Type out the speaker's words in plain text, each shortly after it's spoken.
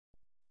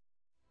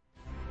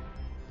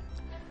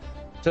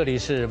这里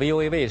是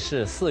VOA 卫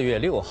视4月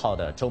6号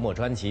的周末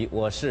专辑，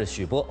我是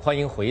许波，欢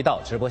迎回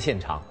到直播现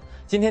场。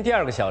今天第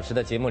2个小时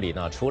的节目里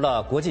呢，除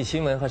了国际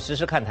新闻和实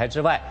时看台之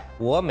外，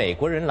我美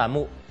国人栏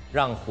目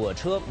让火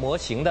车模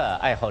型的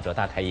爱好者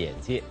大开眼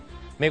界。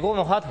美国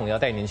文化筒要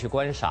带您去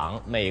观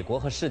赏美国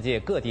和世界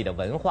各地的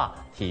文化、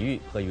体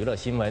育和娱乐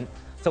新闻。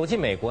走进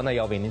美国呢，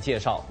要为您介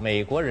绍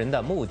美国人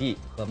的墓地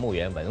和墓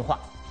园文化。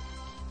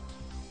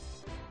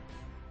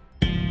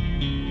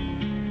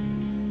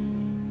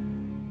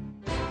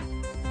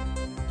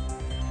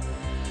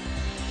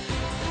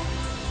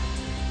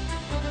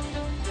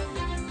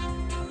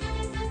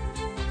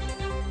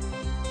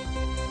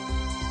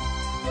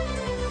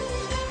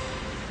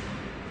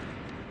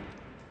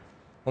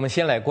我们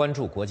先来关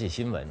注国际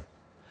新闻。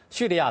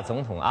叙利亚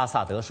总统阿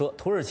萨德说，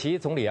土耳其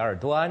总理埃尔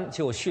多安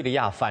就叙利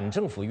亚反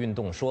政府运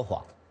动说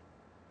谎。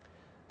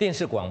电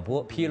视广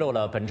播披露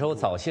了本周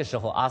早些时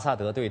候阿萨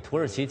德对土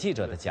耳其记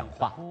者的讲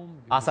话。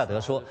阿萨德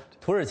说，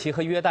土耳其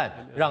和约旦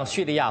让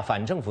叙利亚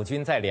反政府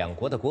军在两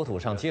国的国土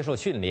上接受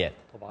训练，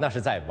那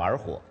是在玩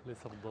火。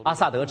阿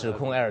萨德指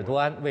控埃尔多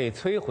安为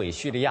摧毁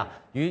叙利亚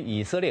与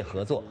以色列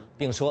合作，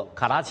并说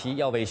卡拉奇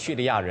要为叙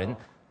利亚人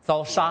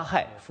遭杀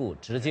害负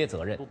直接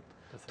责任。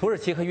土耳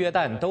其和约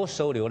旦都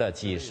收留了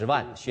几十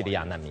万叙利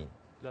亚难民。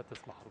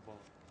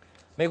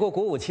美国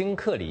国务卿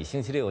克里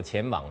星期六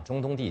前往中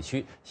东地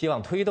区，希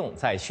望推动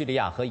在叙利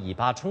亚和以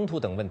巴冲突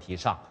等问题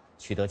上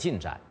取得进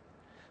展。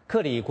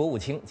克里国务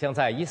卿将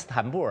在伊斯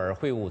坦布尔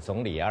会晤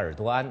总理埃尔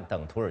多安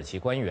等土耳其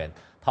官员，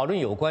讨论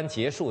有关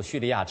结束叙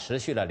利亚持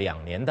续了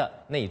2年的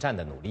内战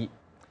的努力。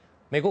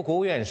美国国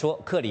务院说，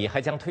克里还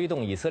将推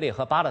动以色列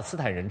和巴勒斯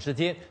坦人之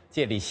间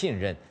建立信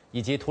任，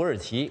以及土耳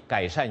其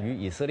改善与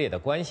以色列的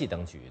关系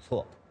等举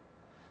措。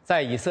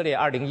在以色列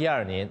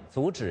2012年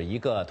阻止一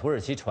个土耳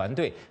其船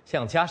队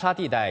向加沙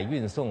地带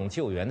运送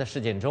救援的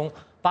事件中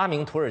，8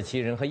名土耳其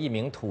人和1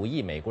名土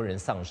裔美国人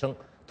丧生，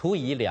土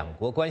以两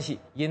国关系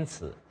因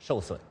此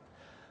受损。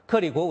克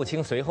里国务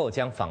卿随后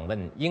将访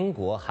问英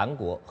国、韩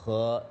国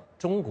和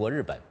中国、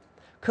日本。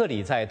克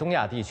里在东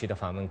亚地区的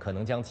访问可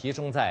能将集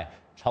中在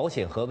朝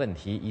鲜核问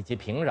题以及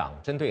平壤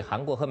针对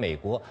韩国和美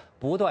国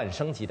不断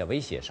升级的威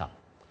胁上。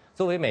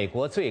作为美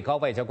国最高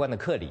外交官的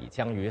克里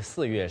将于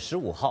4月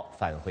15号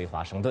返回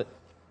华盛顿。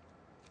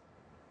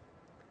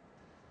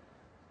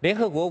联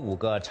合国5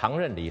个常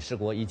任理事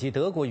国以及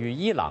德国与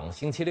伊朗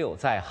星期六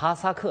在哈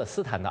萨克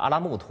斯坦的阿拉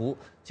木图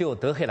就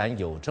德黑兰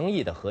有争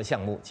议的核项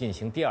目进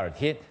行第2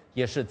天，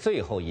也是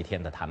最后一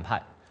天的谈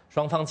判，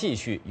双方继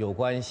续有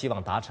关希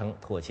望达成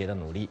妥协的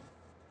努力。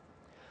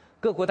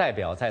各国代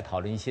表在讨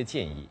论一些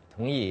建议，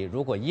同意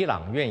如果伊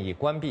朗愿意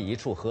关闭一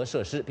处核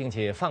设施，并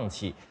且放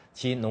弃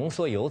其浓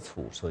缩铀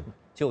储存，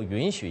就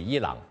允许伊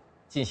朗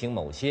进行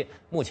某些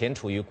目前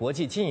处于国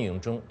际禁运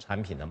中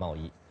产品的贸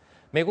易。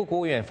美国国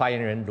务院发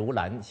言人卢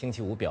兰星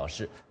期五表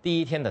示，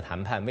第1天的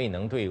谈判未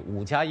能对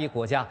5+1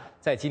国家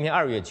在今年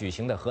2月举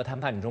行的核谈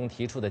判中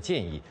提出的建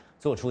议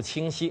做出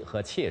清晰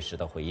和切实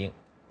的回应。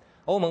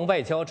欧盟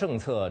外交政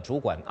策主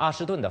管阿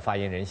什顿的发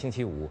言人星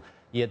期五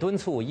也敦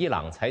促伊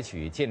朗采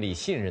取建立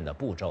信任的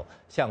步骤，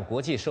向国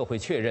际社会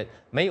确认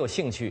没有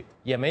兴趣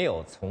也没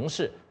有从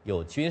事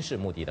有军事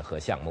目的的核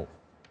项目。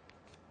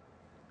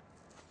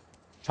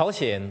朝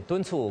鲜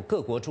敦促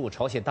各国驻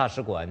朝鲜大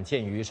使馆，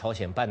鉴于朝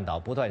鲜半岛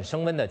不断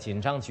升温的紧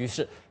张局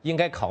势，应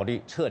该考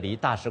虑撤离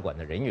大使馆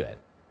的人员。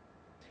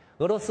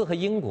俄罗斯和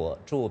英国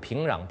驻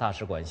平壤大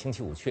使馆星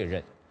期五确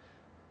认，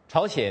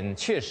朝鲜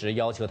确实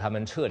要求他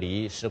们撤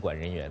离使馆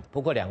人员，不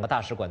过2个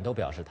大使馆都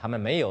表示他们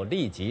没有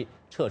立即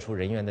撤出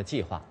人员的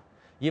计划。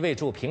一位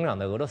驻平壤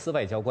的俄罗斯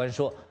外交官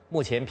说，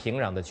目前平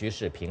壤的局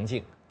势平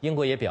静。英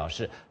国也表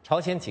示，朝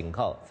鲜警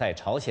告在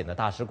朝鲜的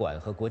大使馆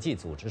和国际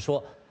组织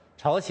说，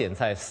朝鲜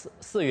在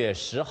4月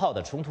10号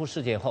的冲突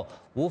事件后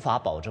无法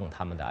保证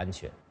他们的安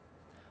全。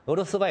俄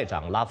罗斯外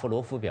长拉夫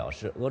罗夫表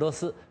示，俄罗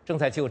斯正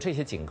在就这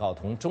些警告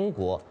同中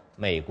国、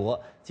美国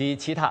及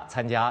其他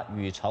参加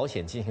与朝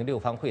鲜进行6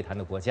方会谈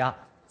的国家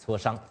磋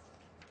商。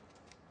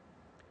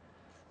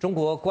中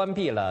国关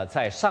闭了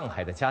在上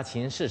海的家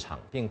禽市场，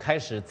并开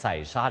始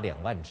宰杀2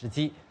万只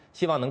鸡，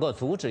希望能够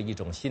阻止一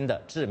种新的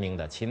致命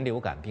的禽流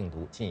感病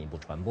毒进一步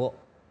传播。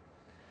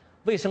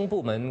卫生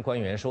部门官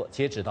员说，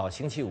截止到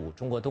星期五，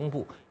中国东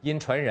部因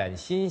传染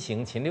新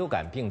型禽流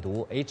感病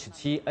毒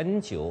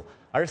H7N9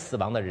 而死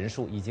亡的人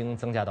数已经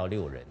增加到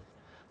6人。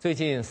最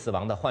近死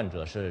亡的患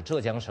者是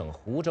浙江省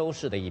湖州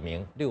市的一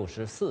名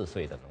64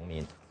岁的农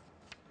民。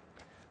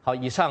好，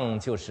以上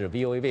就是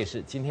VOA 卫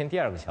视今天第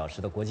2个小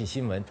时的国际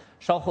新闻。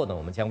稍后呢，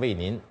我们将为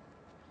您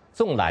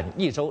纵览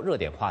一周热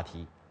点话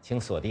题，请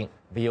锁定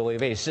VOA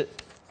卫视，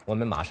我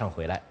们马上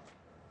回来。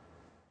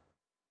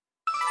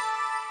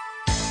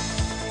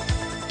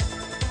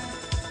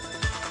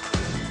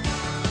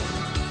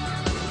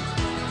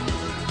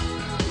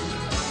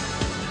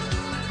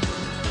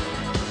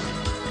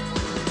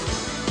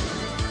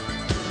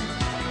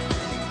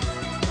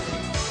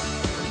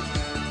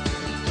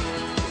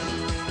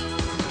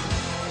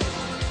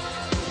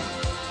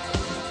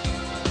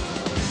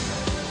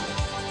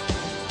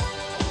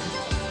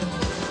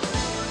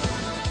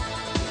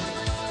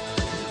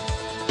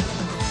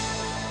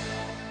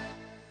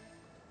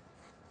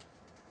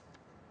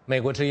美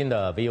国之音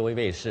的 VOA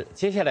卫视，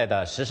接下来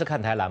的时事看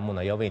台栏目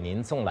呢，要为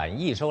您纵览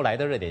一周来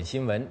的热点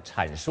新闻，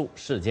阐述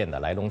事件的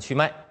来龙去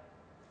脉。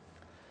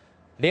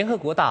联合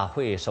国大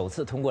会首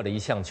次通过了一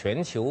项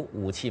全球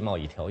武器贸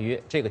易条约，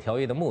这个条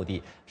约的目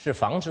的是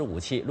防止武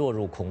器落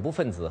入恐怖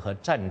分子和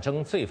战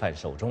争罪犯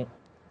手中。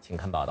请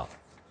看报道。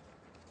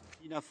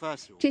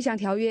这项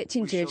条约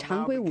禁止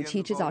常规武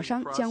器制造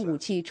商将武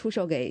器出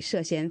售给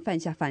涉嫌犯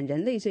下反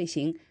人类罪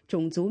行、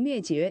种族灭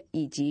绝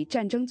以及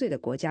战争罪的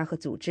国家和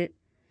组织。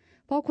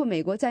包括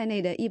美国在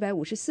内的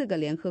154个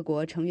联合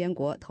国成员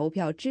国投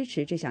票支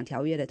持这项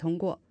条约的通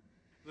过。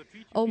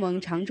欧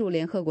盟常驻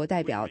联合国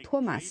代表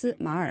托马斯·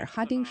马尔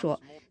哈丁说，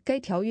该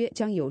条约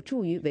将有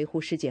助于维护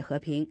世界和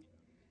平。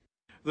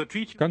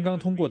刚刚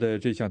通过的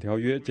这项条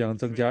约将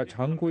增加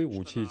常规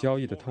武器交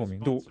易的透明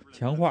度，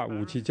强化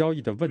武器交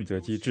易的问责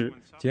机制，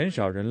减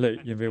少人类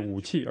因为武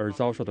器而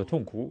遭受的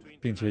痛苦，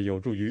并且有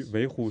助于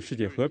维护世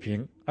界和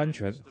平、安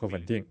全和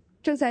稳定。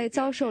正在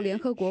遭受联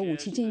合国武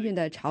器禁运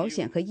的朝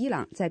鲜和伊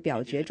朗在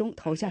表决中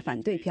投下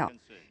反对票。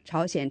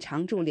朝鲜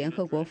常驻联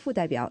合国副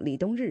代表李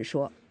东日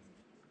说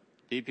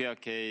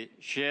DPRK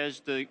shares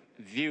the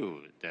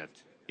view that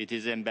it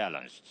is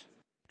imbalanced.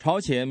 朝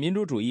鲜民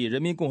主主义人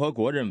民共和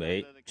国认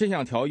为这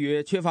项条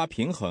约缺乏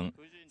平衡，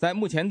在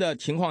目前的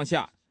情况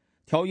下，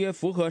条约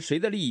符合谁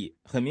的利益？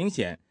很明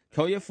显，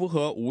条约符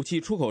合武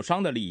器出口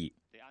商的利益。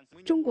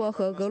中国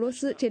和俄罗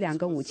斯这两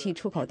个武器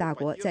出口大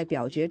国在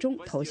表决中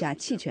投下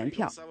弃权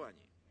票。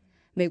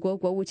美国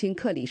国务卿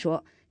克里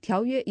说，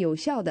条约有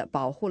效地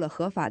保护了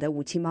合法的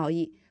武器贸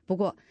易。不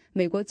过，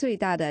美国最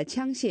大的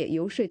枪械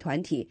游说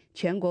团体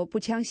全国步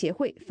枪协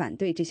会反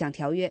对这项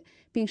条约，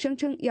并声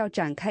称要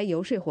展开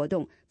游说活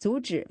动，阻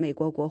止美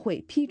国国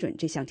会批准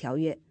这项条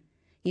约。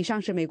以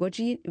上是美国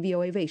之音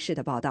VOA 卫视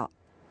的报道。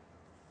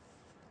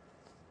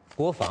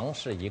国防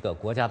是一个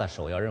国家的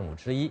首要任务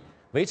之一，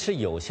维持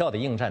有效的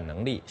应战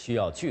能力需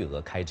要巨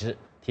额开支。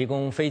提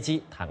供飞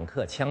机、坦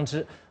克、枪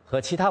支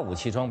和其他武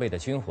器装备的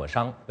军火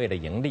商为了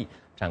盈利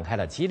展开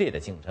了激烈的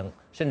竞争，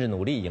甚至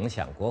努力影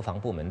响国防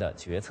部门的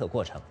决策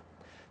过程。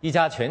一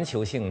家全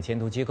球性监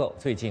督机构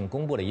最近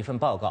公布了一份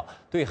报告，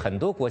对很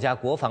多国家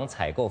国防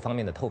采购方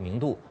面的透明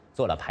度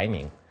做了排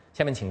名。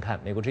下面请看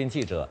美国之音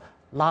记者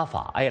拉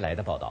法埃莱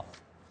的报道。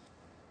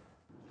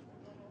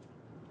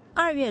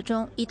2月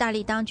中，意大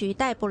利当局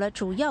逮捕了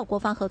主要国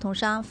防合同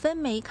商芬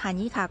美卡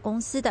尼卡公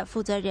司的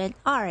负责人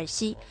奥尔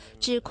西，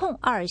指控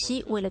奥尔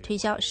西为了推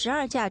销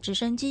12架直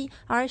升机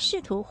而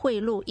试图贿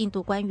赂印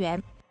度官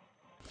员。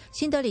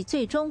新德里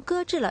最终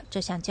搁置了这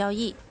项交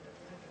易。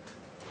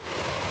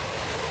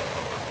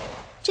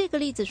这个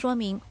例子说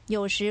明，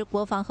有时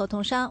国防合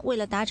同商为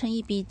了达成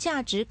一笔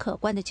价值可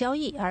观的交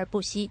易而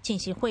不惜进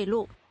行贿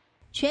赂。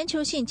全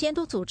球性监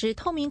督组织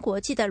透明国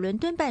际的伦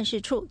敦办事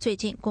处最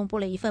近公布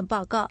了一份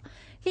报告，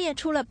列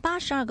出了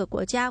82个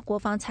国家国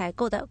防采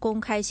购的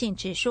公开性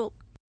指数，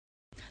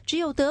只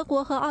有德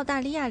国和澳大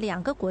利亚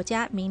2个国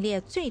家名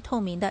列最透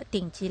明的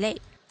顶级类，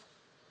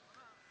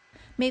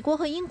美国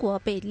和英国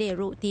被列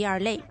入第2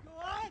类。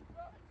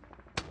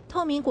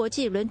透明国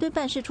际伦敦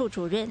办事处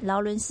主任劳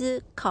伦斯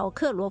·考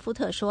克罗夫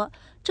特说，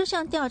这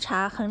项调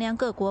查衡量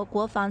各国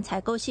国防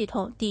采购系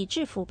统抵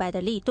制腐败的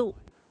力度。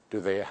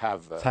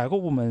采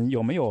购部门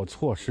有没有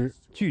措施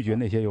拒绝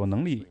那些有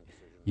能力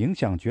影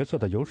响决策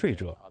的游说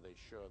者？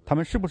他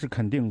们是不是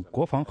肯定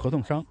国防合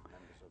同商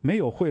没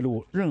有贿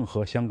赂任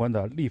何相关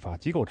的立法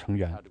机构成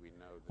员？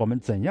我们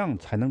怎样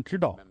才能知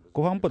道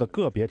国防部的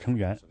个别成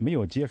员没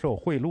有接受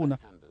贿赂呢？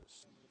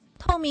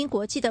透明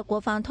国际的国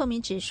防透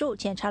明指数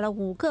检查了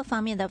5个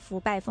方面的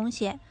腐败风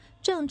险：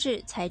政治、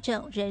财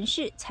政、人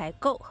事、采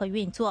购和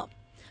运作。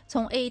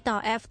从 A 到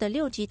F 的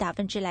6级打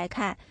分制来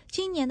看，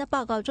今年的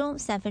报告中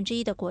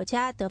1/3的国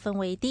家得分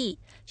为 D，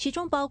 其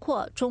中包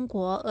括中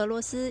国、俄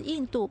罗斯、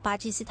印度、巴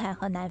基斯坦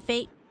和南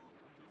非。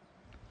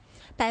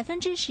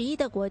11%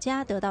的国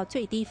家得到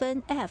最低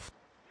分 F，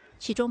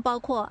 其中包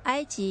括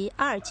埃及、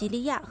阿尔及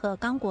利亚和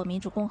刚果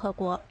民主共和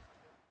国。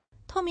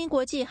透明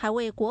国际还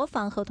为国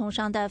防合同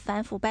商的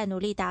反腐败努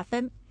力打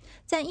分，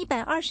在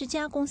120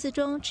家公司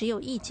中只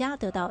有1家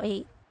得到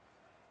A。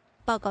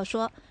报告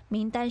说，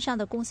名单上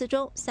的公司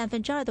中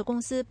2/3的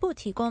公司不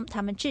提供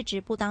他们制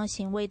止不当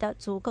行为的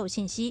足够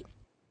信息。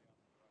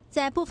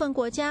在部分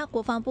国家，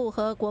国防部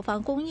和国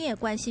防工业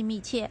关系密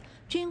切，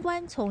军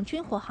官从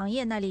军火行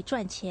业那里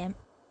赚钱。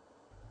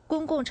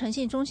公共诚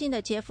信中心的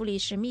杰弗里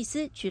·史密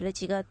斯举了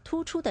几个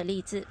突出的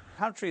例子。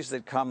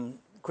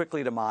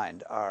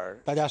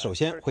大家首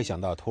先会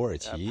想到土耳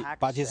其、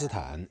巴基斯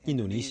坦、印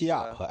度尼西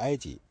亚和埃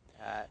及。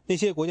那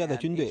些国家的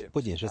军队不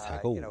仅是采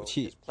购武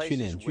器、训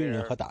练军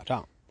人和打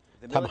仗，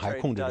他们还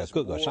控制着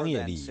各个商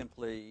业利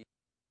益。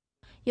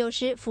有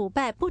时腐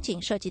败不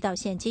仅涉及到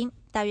现金。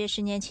大约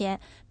10年前，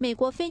美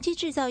国飞机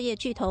制造业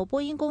巨头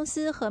波音公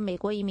司和美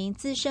国一名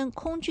资深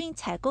空军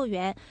采购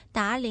员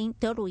达林·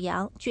德鲁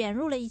扬卷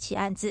入了一起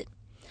案子。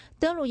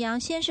德鲁扬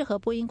先是和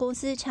波音公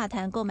司洽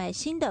谈购买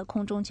新的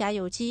空中加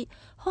油机，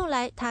后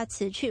来他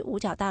辞去五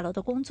角大楼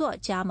的工作，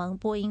加盟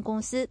波音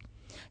公司。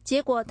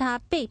结果他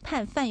被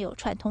判犯有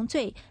串通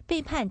罪，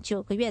被判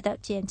9个月的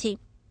监禁。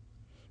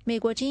美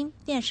国之音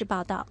电视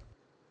报道。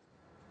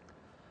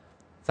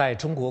在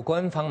中国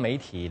官方媒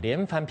体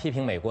连番批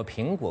评美国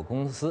苹果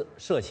公司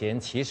涉嫌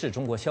歧视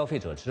中国消费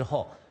者之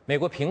后，美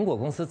国苹果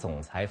公司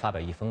总裁发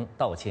表一封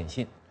道歉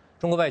信。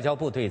中国外交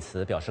部对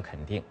此表示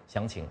肯定。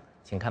详情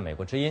请看美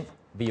国之音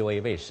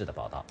VOA 卫视的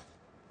报道。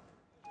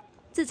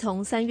自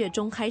从3月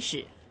中开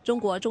始，中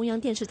国中央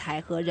电视台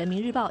和人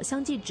民日报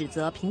相继指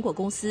责苹果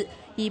公司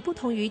以不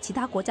同于其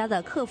他国家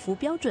的客服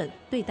标准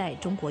对待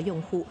中国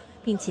用户，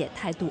并且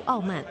态度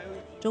傲慢。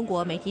中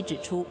国媒体指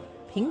出，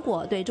苹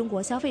果对中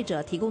国消费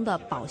者提供的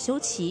保修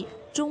期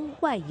中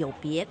外有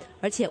别，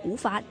而且无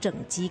法整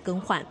机更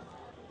换。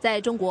在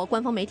中国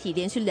官方媒体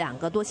连续2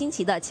个多星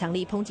期的强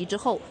力抨击之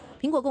后，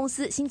苹果公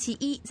司星期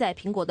一在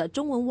苹果的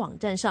中文网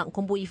站上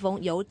公布一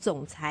封由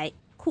总裁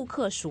库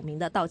克署名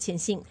的道歉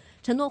信，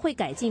承诺会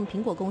改进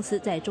苹果公司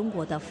在中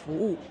国的服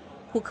务。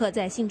库克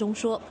在信中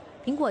说，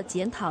苹果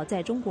检讨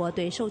在中国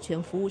对授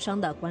权服务商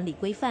的管理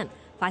规范，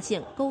发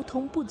现沟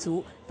通不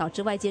足，导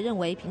致外界认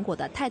为苹果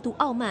的态度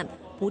傲慢，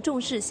不重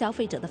视消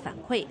费者的反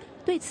馈，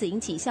对此引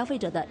起消费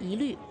者的疑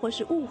虑或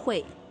是误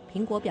会。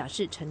苹果表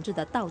示诚挚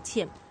的道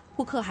歉。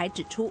库克还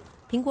指出，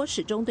苹果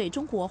始终对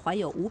中国怀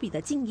有无比的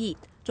敬意，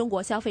中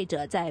国消费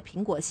者在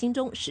苹果心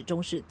中始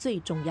终是最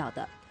重要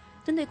的。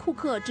针对库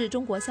克致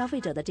中国消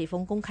费者的这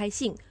封公开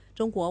信，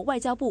中国外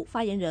交部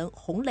发言人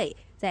洪磊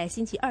在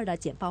星期二的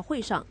简报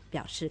会上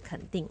表示肯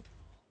定。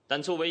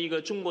但作为一个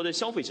中国的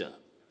消费者，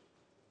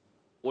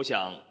我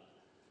想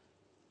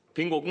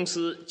苹果公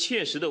司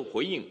切实的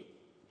回应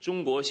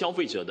中国消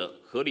费者的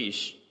合理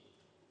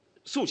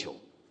诉求，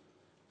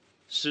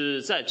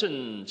是再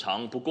正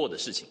常不过的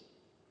事情。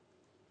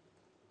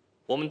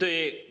我们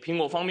对苹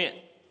果方面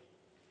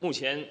目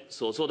前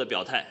所做的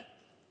表态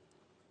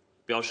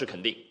表示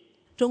肯定。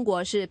中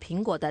国是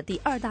苹果的第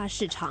2大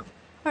市场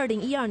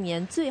，2012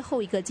年最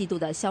后一个季度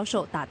的销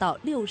售达到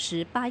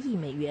68亿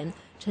美元，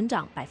成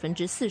长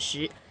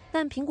40%。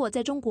但苹果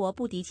在中国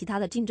不敌其他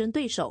的竞争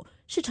对手，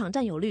市场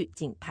占有率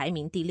仅排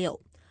名第6。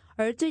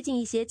而最近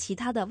一些其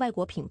他的外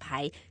国品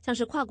牌，像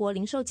是跨国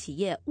零售企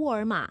业沃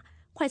尔玛、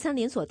快餐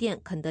连锁店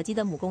肯德基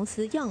的母公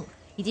司 Young，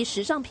 以及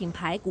时尚品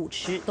牌古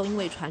驰，都因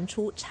为传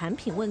出产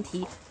品问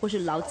题或是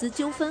劳资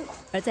纠纷，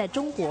而在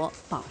中国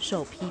饱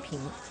受批评。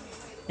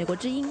美国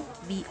之音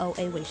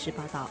VOA 卫视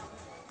报道。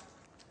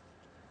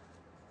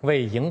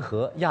为迎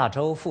合亚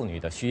洲妇女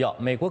的需要，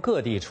美国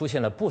各地出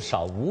现了不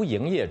少无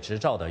营业执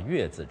照的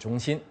月子中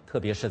心，特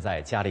别是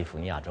在加利福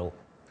尼亚州。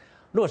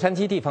洛杉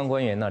矶地方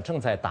官员正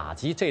在打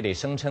击这类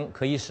声称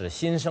可以使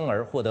新生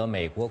儿获得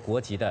美国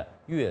国籍的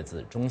月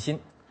子中心。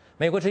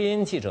美国之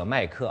音记者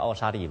麦克·奥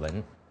沙利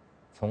文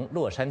从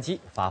洛杉矶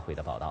发回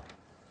的报道。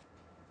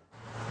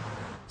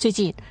最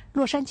近，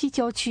洛杉矶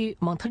郊区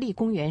蒙特利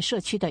公园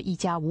社区的一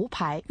家无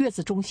牌月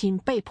子中心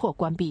被迫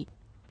关闭。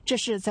这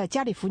是在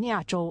加利福尼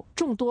亚州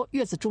众多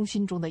月子中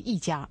心中的一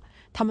家，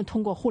他们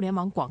通过互联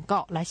网广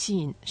告来吸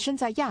引身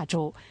在亚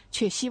洲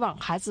却希望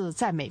孩子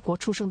在美国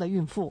出生的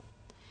孕妇。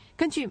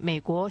根据美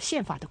国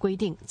宪法的规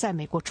定，在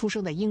美国出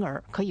生的婴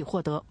儿可以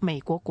获得美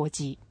国国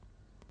籍。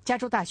加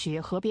州大学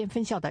河边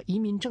分校的移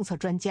民政策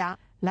专家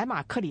莱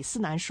马克里斯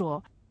南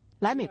说，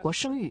来美国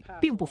生育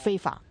并不非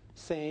法。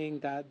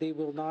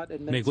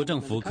美国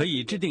政府可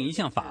以制定一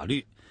项法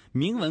律，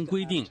明文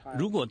规定，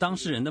如果当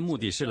事人的目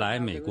的是来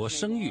美国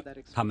生育，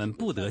他们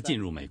不得进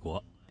入美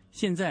国。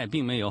现在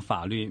并没有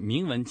法律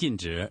明文禁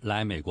止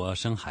来美国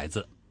生孩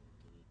子。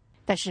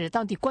但是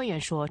当地官员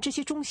说，这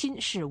些中心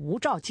是无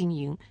照经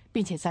营，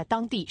并且在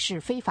当地是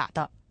非法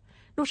的。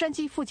洛杉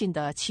矶附近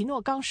的奇诺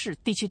冈市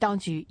地区当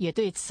局也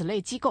对此类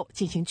机构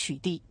进行取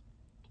缔。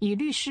以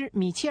律师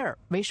米切尔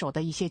为首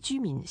的一些居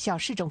民向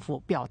市政府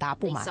表达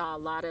不满。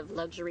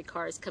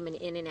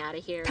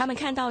他们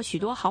看到许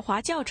多豪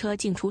华轿车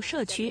进出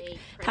社区，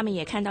他们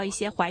也看到一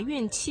些怀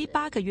孕7、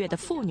8个月的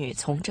妇女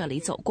从这里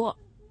走过。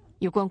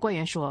有关官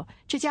员说，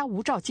这家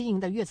无照经营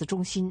的月子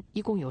中心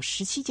一共有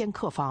17间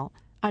客房，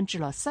安置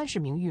了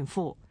30名孕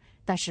妇，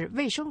但是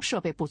卫生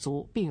设备不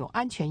足，并有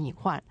安全隐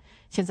患。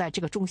现在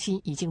这个中心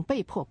已经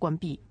被迫关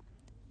闭。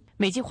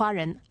美籍华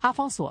人阿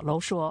方索楼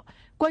说，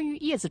关于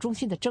月子中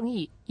心的争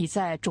议已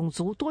在种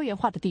族多元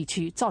化的地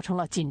区造成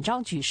了紧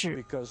张局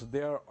势。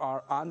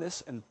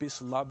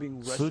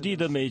此地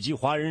的美籍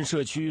华人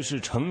社区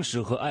是诚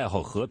实和爱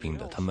好和平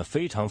的，他们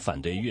非常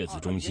反对月子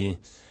中心，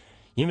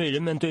因为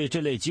人们对这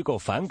类机构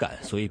反感，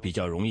所以比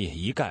较容易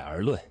一概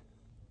而论。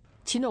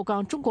奇诺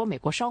冈中国美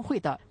国商会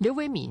的刘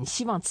维敏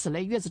希望此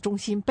类月子中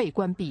心被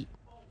关闭。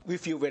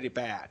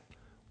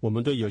我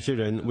们对有些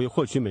人为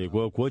获取美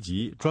国国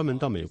籍专门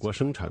到美国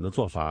生产的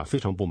做法非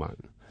常不满，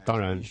当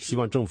然希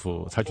望政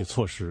府采取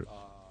措施。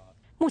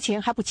目前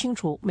还不清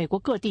楚美国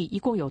各地一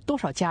共有多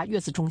少家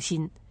月子中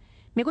心。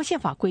美国宪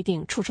法规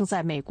定，出生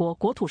在美国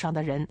国土上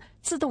的人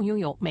自动拥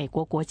有美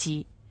国国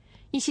籍。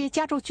一些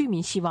加州居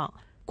民希望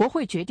国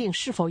会决定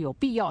是否有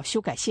必要修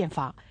改宪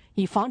法，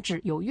以防止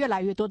有越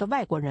来越多的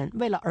外国人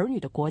为了儿女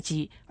的国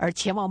籍而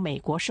前往美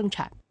国生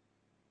产。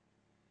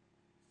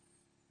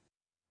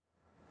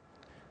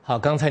好，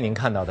刚才您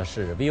看到的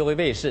是 VOA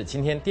卫视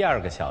今天第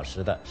2个小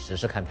时的时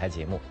事看台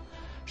节目。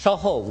稍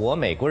后我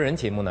美国人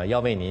节目呢，要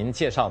为您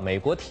介绍美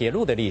国铁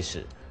路的历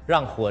史，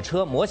让火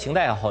车模型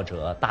的爱好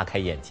者大开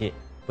眼界。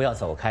不要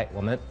走开，我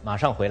们马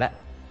上回来。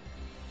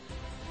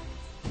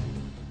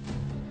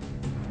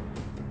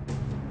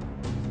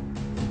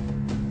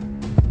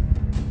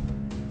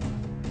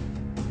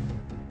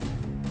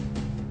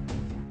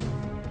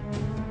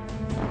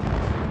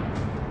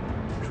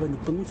说你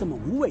不能这么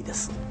无为的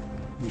死，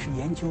你是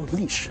研究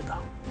历史的，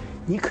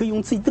你可以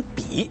用自己的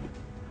笔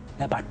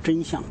来把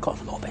真相告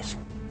诉老百姓。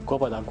国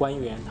保的官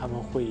员他们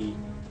会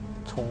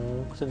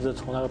甚至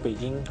从那个北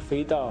京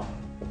飞到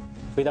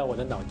我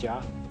的老家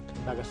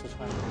那个四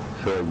川。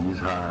这一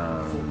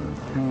场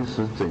举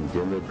世震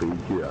惊的悲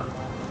剧啊，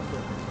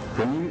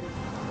终于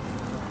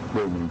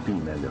为民避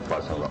免的发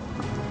生了。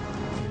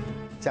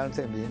江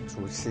泽民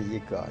主持一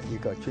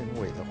个军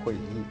委的会议，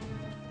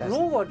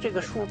如果这个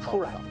书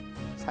出来，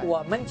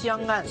我们将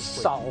按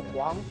扫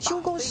黄。修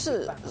公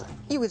事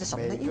意味着什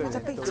么呢？意味着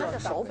被抓着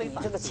手比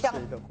这个枪，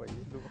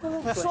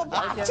说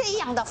把这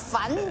样的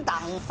反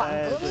党、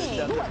反革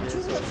命、乱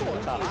军的作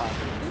品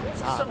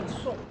赠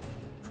送、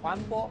传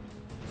播、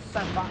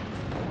散发。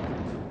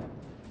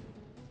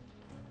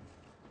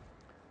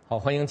好，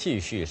欢迎继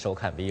续收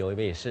看 VOA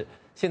卫视。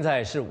现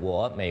在是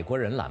我美国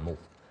人栏目。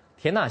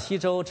田纳西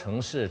州城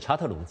市查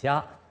特鲁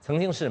加曾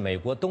经是美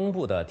国东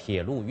部的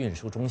铁路运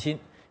输中心。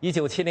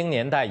1970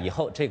年代以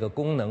后，这个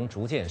功能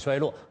逐渐衰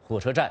落，火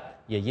车站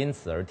也因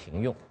此而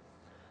停用。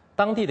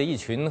当地的一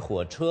群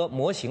火车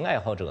模型爱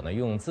好者呢，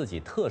用自己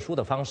特殊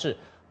的方式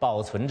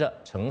保存着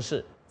城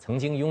市曾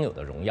经拥有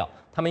的荣耀。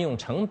他们用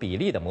成比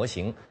例的模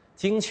型，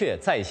精确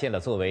再现了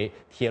作为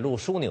铁路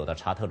枢纽的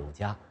查特鲁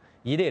加。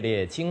一列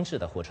列精致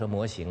的火车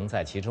模型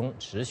在其中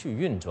持续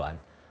运转。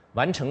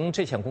完成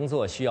这项工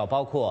作需要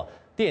包括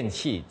电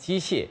气、机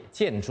械、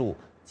建筑、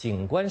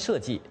景观设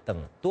计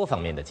等多方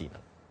面的技能。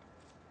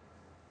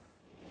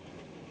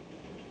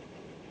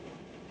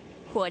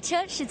火车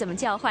是怎么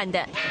叫唤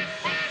的？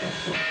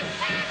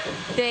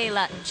对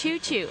了 ，choo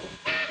choo。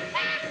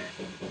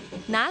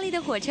哪里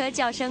的火车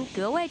叫声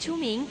格外出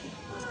名？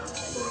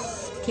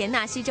田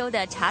纳西州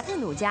的查特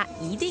努加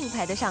一定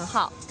排得上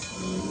号。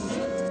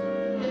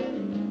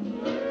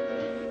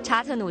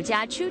查特努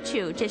加 choo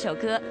choo 这首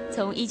歌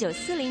从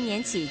1940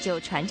年起就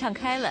传唱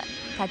开了，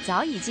它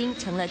早已经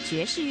成了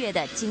爵士乐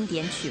的经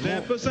典曲目。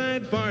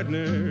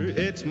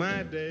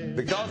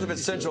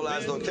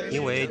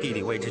因为地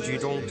理位置居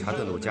中，查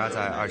特努加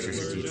在20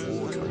世纪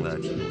初成了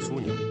铁路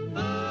枢纽。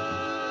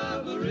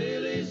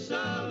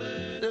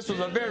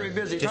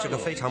这是个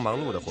非常忙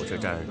碌的火车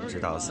站，直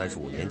到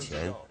35年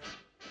前。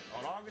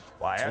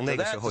从那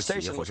个时候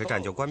起，火车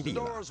站就关闭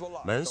了，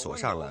门锁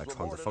上了，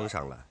窗子封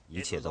上了，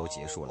一切都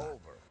结束了。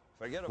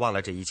忘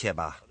了这一切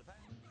吧。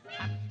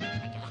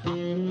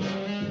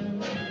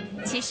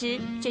其实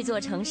这座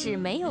城市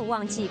没有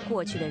忘记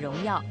过去的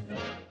荣耀。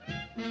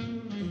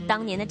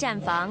当年的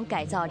站房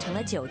改造成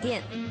了酒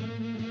店，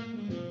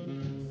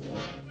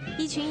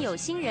一群有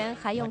心人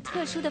还用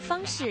特殊的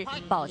方式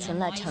保存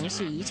了城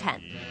市遗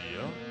产。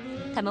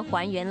他们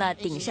还原了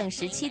鼎盛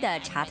时期的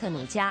查特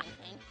努加。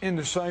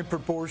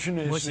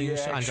模型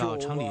是按照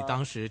城里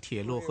当时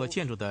铁路和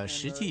建筑的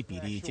实际比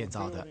例建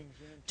造的。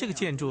这个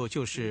建筑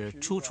就是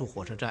初出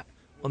火车站，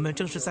我们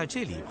正是在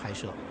这里拍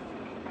摄。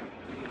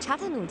查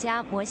特努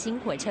加模型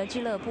火车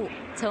俱乐部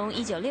从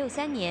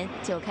1963年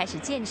就开始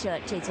建设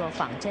这座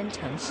仿真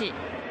城市。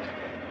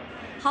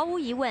毫无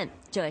疑问，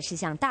这是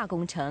项大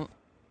工程。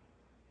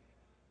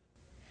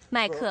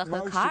麦克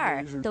和卡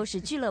尔都是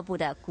俱乐部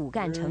的骨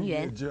干成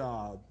员。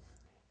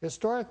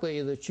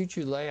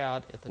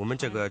我们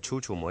这个choo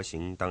choo模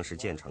型当时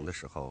建成的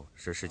时候，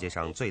是世界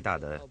上最大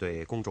的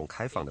对公众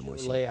开放的模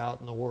型。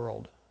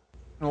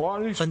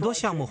很多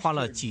项目花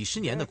了几十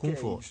年的功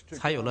夫，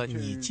才有了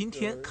你今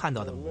天看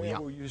到的模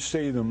样。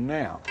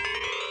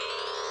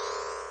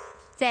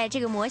在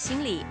这个模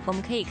型里，我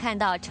们可以看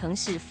到城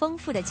市丰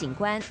富的景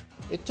观。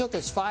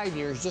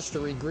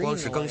光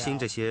是更新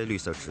这些绿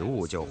色植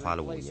物就花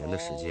了5年的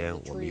时间。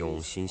我们用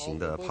新型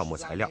的泡沫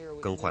材料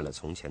更换了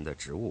从前的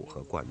植物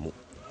和灌木。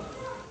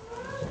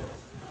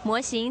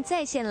模型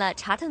再现了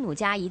查特努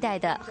加一带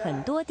的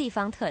很多地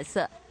方特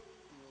色。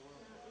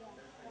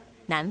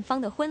南方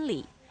的婚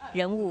礼，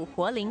人物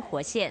活灵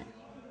活现。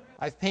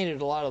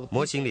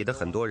模型里的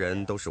很多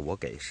人都是我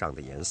给上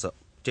的颜色，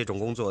这种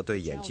工作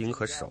对眼睛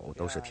和手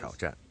都是挑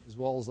战。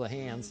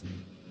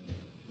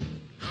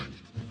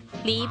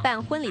离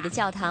办婚礼的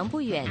教堂不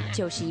远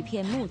就是一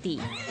片墓地，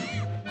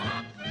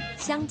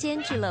乡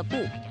间俱乐部，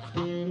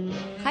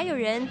还有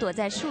人躲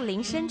在树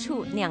林深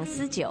处酿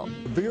私酒。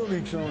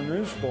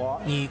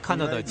你看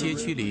到的街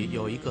区里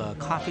有一个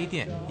咖啡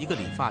店，一个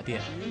理发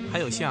店，还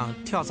有像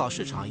跳蚤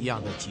市场一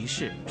样的集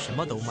市，什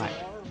么都卖。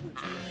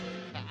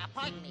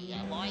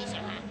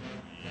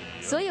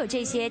所有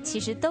这些其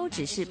实都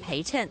只是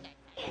陪衬。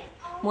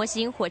模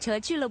型火车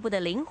俱乐部的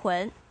灵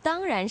魂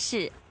当然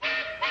是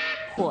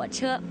火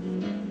车。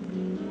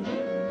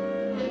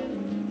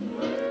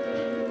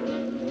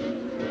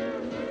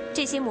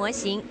这些模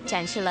型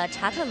展示了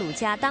查特鲁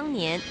加当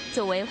年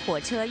作为火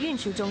车运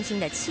输中心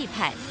的气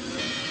派。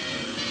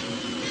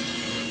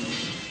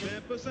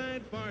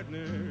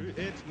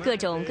各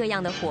种各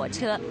样的火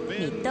车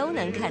你都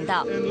能看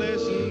到。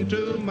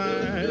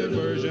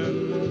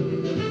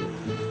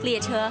列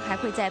车还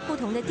会在不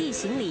同的地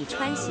形里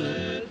穿行，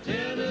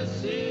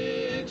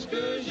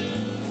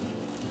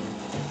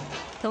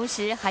同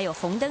时还有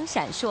红灯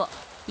闪烁，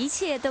一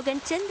切都跟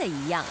真的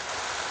一样。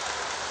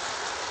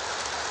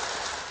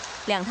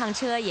2趟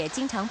车也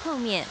经常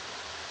碰面，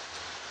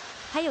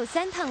还有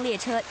3趟列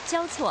车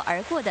交错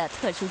而过的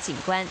特殊景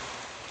观。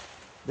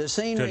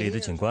这里的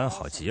景观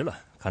好极了，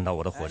看到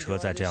我的火车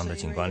在这样的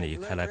景观里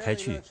开来开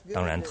去，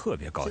当然特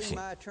别高兴。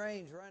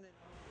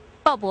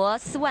鲍勃·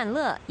斯万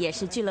勒也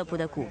是俱乐部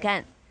的骨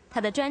干，他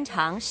的专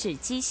长是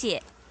机械。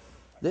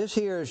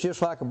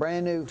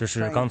这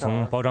是刚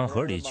从包装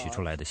盒里取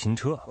出来的新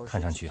车，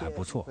看上去还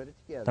不错，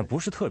但不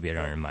是特别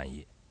让人满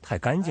意，太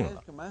干净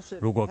了。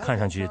如果看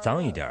上去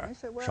脏一点，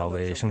稍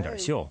微生点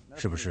锈，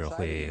是不是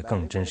会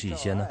更真实一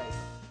些呢？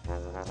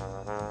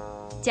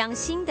将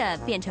新的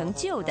变成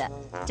旧的，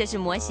这是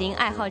模型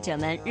爱好者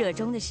们热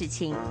衷的事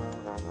情。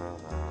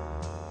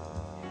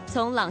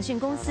从朗讯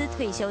公司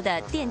退休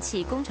的电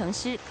气工程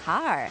师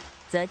卡尔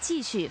则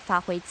继续发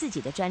挥自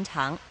己的专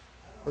长。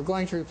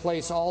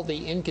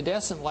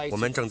我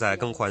们正在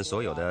更换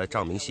所有的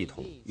照明系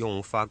统，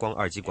用发光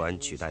二极管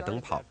取代灯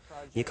泡。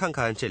你看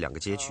看这2个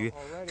街区，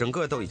整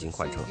个都已经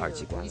换成二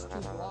极管了。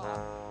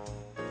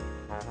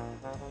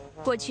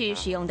过去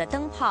使用的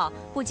灯泡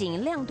不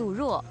仅亮度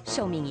弱，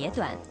寿命也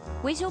短，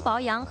维修保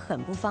养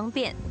很不方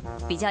便。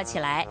比较起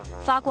来，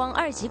发光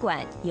二极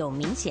管有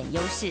明显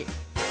优势。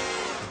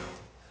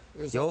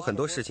有很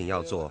多事情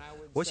要做，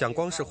我想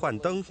光是换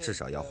灯至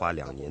少要花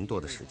2年多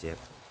的时间。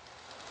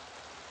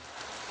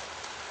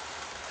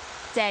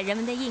在人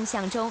们的印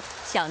象中，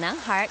小男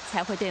孩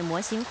才会对模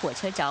型火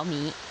车着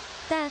迷，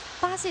但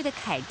8岁的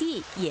凯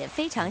蒂也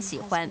非常喜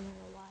欢。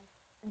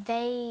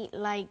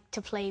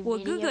我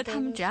哥哥他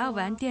们只爱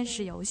玩电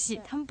视游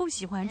戏，他们不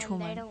喜欢出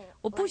门。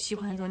我不喜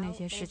欢做那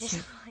些事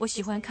情，我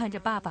喜欢看着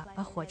爸爸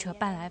把火车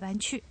搬来搬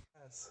去。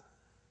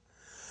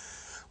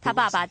他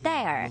爸爸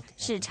戴尔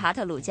是查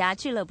特鲁加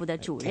俱乐部的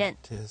主任，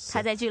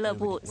他在俱乐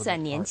部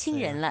算年轻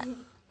人了。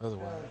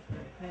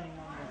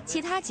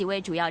其他几位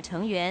主要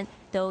成员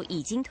都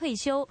已经退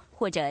休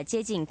或者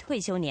接近退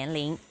休年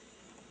龄。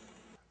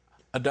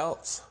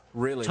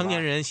成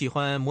年人喜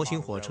欢模型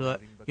火车，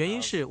原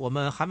因是我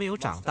们还没有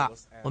长大，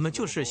我们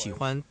就是喜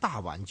欢大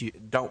玩具。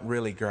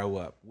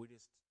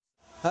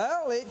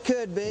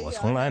我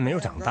从来没有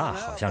长大，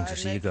好像只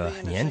是一个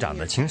年长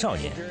的青少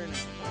年。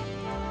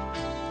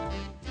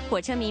火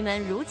车迷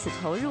们如此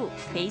投入，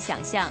可以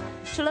想象，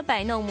除了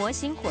摆弄模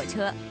型火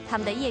车，他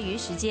们的业余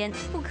时间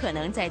不可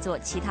能再做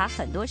其他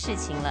很多事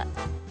情了。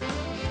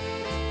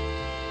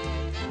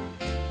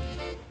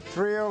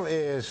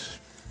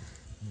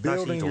那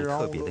是一种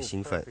特别的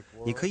兴奋，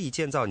你可以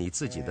建造你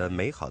自己的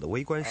美好的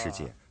微观世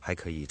界，还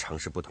可以尝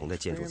试不同的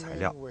建筑材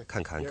料，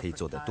看看可以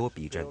做得多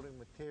逼真。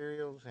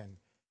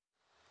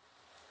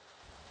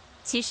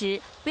其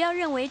实，不要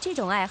认为这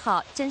种爱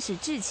好真是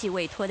稚气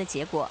未脱的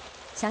结果。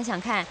想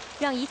想看，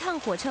让一趟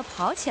火车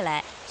跑起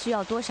来，需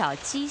要多少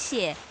机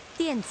械、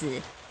电子、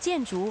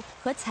建筑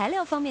和材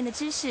料方面的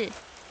知识？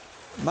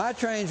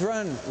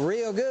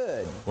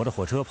我的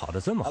火车跑得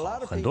这么好，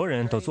很多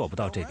人都做不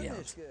到这个样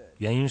子。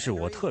原因是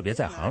我特别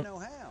在行。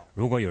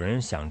如果有人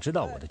想知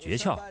道我的诀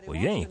窍，我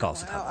愿意告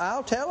诉他们。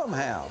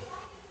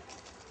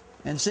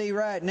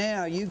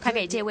他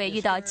给这位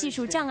遇到技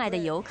术障碍的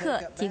游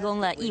客提供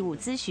了义务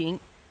咨询，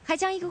还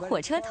将一个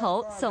火车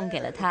头送给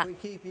了他。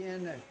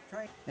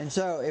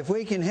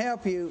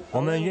我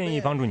们愿意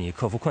帮助你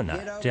克服困难，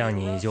这样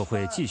你就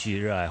会继续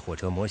热爱火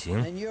车模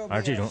型，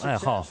而这种爱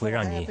好会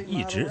让你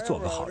一直做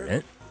个好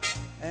人。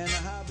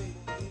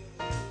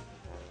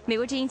美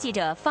国之音记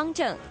者方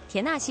正，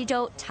田纳西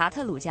州查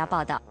特鲁加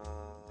报道。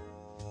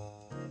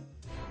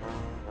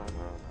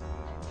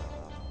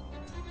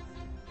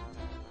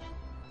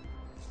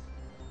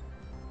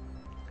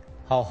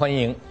好，欢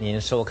迎您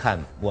收看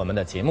我们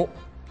的节目。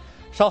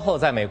稍后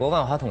在美国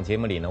万花筒节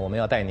目里呢，我们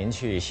要带您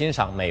去欣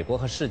赏美国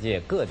和世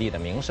界各地的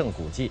名胜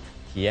古迹，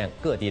体验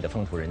各地的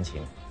风土人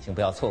情，请不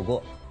要错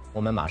过。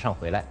我们马上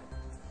回来。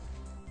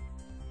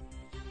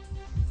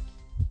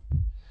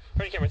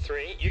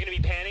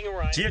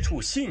接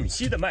触信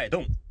息的脉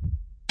动，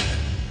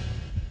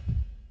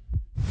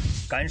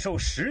感受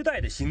时代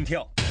的心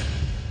跳，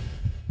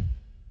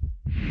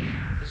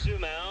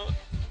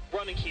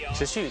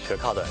持续可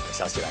靠的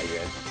消息来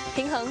源，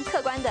平衡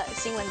客观的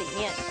新闻理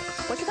念。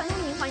我是樊东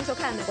明，欢迎收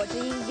看美国之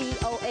音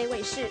VOA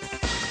卫视。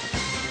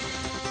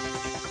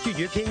拒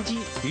绝偏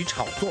激与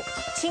炒作，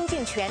倾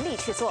尽全力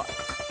去做。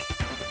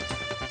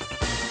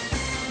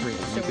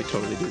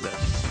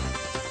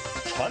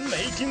传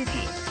媒精品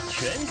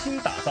全新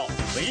打造，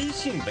唯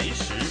信唯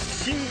实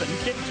新闻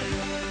天职。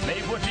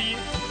美国之音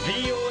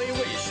VOA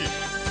卫视。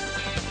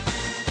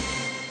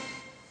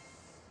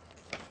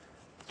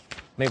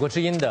美国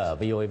之音的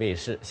VOA 卫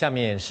视，下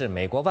面是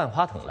美国万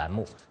花筒栏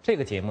目。这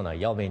个节目呢，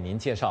要为您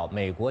介绍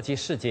美国及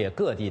世界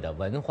各地的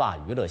文化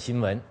娱乐新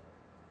闻。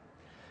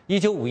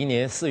1951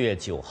年4月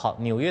9号，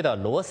纽约的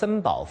罗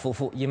森堡夫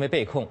妇因为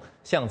被控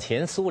向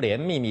前苏联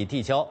秘密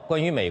递交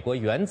关于美国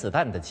原子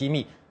弹的机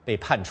密，被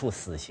判处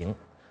死刑。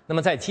那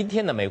么在今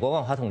天的美国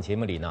万花筒节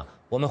目里呢，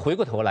我们回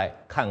过头来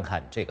看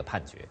看这个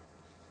判决。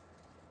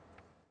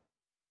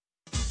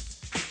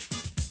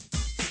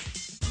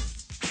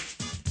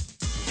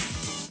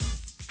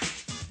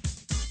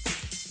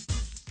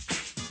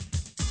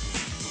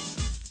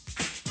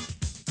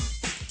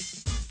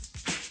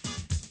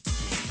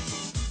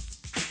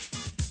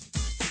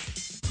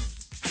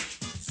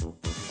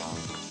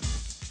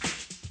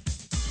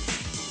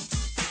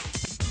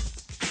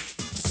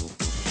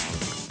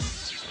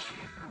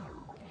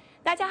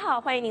大家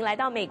好，欢迎您来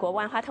到美国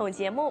万花筒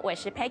节目，我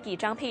是 Peggy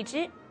张佩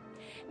芝。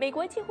美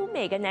国几乎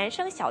每个男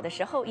生小的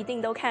时候一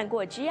定都看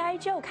过 G.I.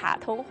 Joe 卡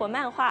通或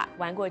漫画，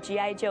玩过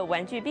G.I. Joe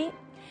玩具兵。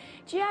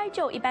G.I.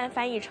 Joe 一般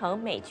翻译成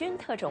美军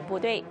特种部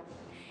队，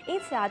因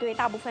此对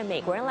大部分美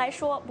国人来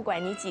说，不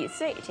管你几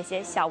岁，这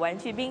些小玩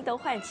具兵都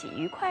唤起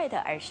愉快的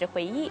儿时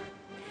回忆。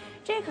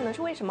这也可能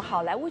是为什么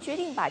好莱坞决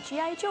定把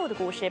G.I. Joe 的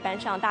故事搬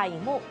上大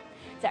荧幕。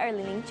在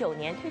2009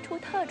年推出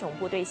特种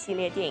部队系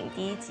列电影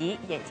第1集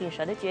《眼镜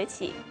蛇的崛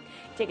起》，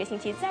这个星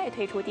期再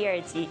推出第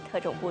2集《特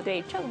种部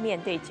队正面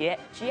对决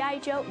G.I.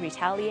 Joe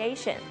Retaliation》，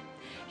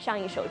上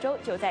映首周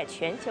就在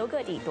全球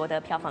各地夺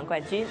得票房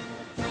冠军。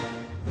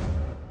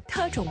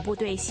特种部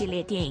队系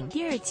列电影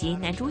第2集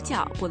男主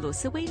角布鲁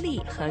斯·威利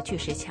和巨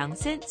石强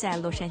森在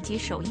洛杉矶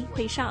首映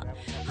会上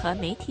和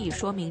媒体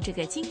说明这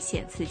个惊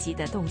险刺激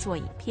的动作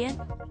影片。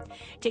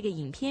这个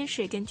影片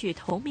是根据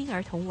同名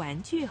儿童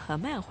玩具和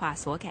漫画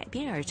所改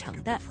编而成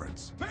的。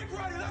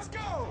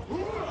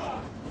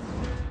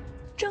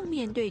正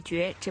面对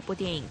决这部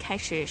电影开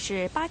始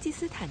是巴基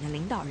斯坦的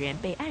领导人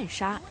被暗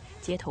杀，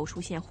街头出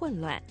现混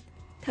乱，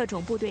特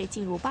种部队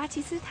进入巴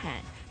基斯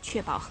坦，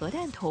确保核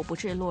弹头不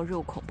致落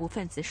入恐怖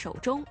分子手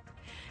中。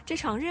这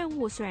场任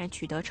务虽然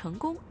取得成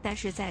功，但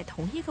是在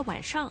同一个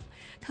晚上，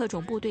特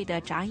种部队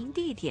的扎营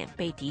地点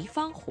被敌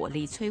方火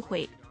力摧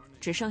毁，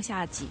只剩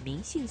下几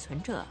名幸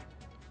存者。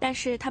但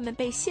是他们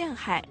被陷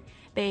害，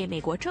被美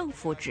国政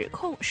府指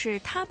控是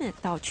他们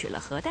盗取了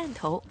核弹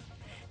头。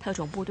特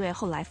种部队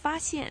后来发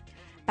现，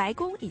白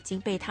宫已经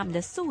被他们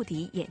的宿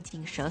敌眼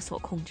镜蛇所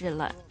控制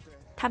了。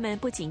他们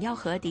不仅要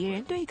和敌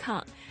人对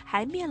抗，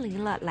还面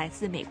临了来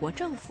自美国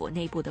政府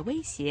内部的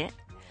威胁。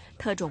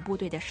特种部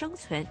队的生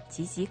存岌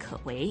岌可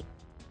危。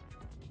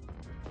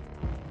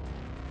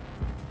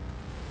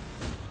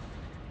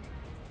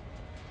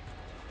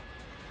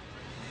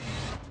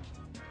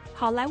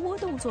好莱坞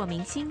动作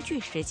明星巨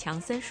石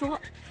强森说，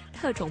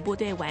特种部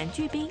队玩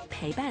具兵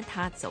陪伴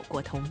他走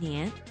过童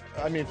年。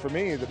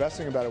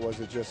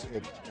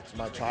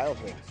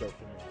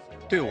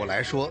对我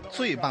来说，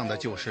最棒的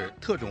就是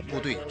特种部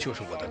队就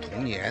是我的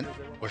童年。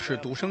我是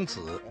独生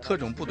子，特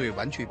种部队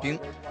玩具兵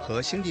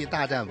和星际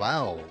大战玩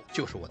偶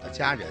就是我的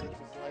家人。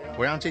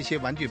我让这些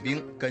玩具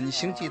兵跟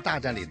星际大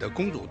战里的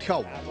公主跳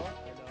舞。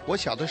我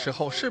小的时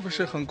候是不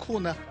是很酷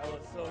呢？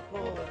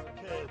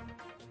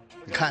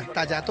你看，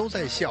大家都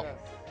在笑。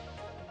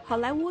好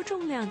莱坞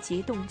重量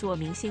级动作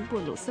明星布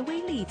鲁斯·威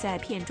利在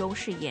片中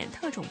饰演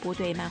特种部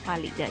队漫画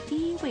里的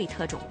第1位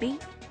特种兵。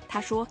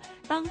他说，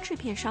当制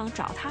片商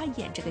找他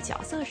演这个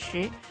角色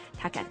时，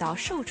他感到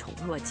受宠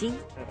若惊。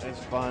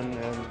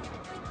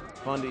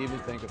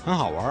很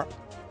好玩，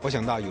我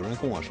想到有人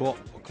跟我说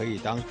我可以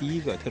当第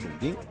1个特种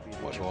兵，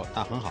我说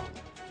那很好，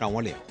让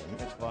我脸红。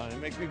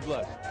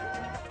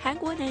韩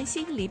国男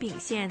星李秉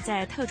宪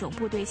在特种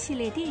部队系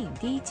列电影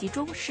第1集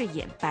中饰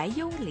演白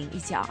幽灵一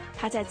角，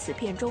他在此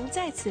片中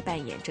再次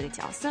扮演这个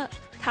角色。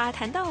他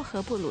谈到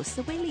和布鲁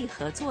斯·威利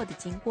合作的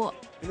经过。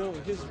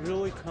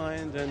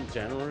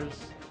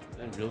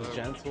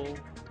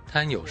他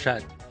很友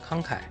善、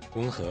慷慨、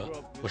温和。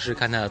我是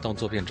看他的动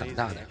作片长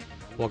大的。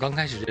我刚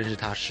开始认识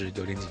他时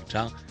有点紧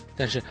张，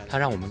但是他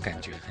让我们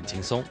感觉很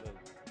轻松。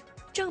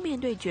正面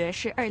对决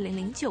是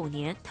2009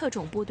年特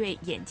种部队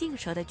眼镜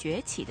蛇的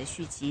崛起的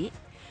续集，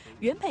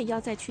原本要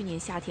在去年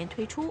夏天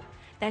推出，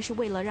但是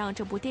为了让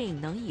这部电影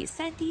能以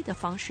3D 的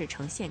方式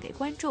呈现给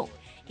观众，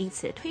因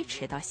此推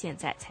迟到现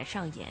在才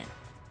上演。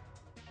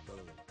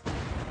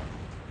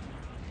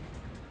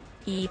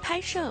以拍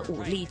摄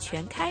武力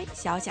全开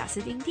小贾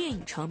斯汀电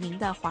影成名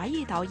的华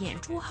裔导演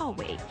朱浩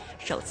伟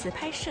首次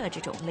拍摄这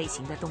种类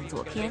型的动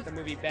作片。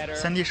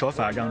3D 手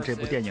法让这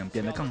部电影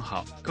变得更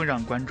好，更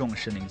让观众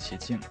身临其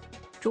境。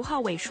朱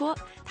浩伟说，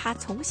他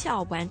从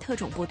小玩特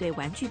种部队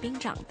玩具兵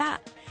长大，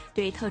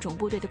对特种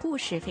部队的故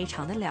事非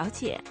常的了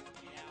解。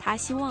他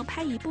希望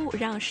拍一部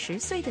让10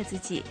岁的自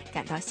己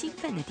感到兴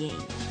奋的电影。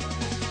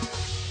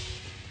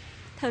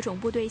特种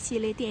部队系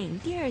列电影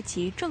第2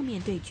集正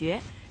面对决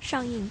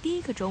上映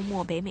第1个周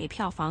末，北美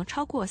票房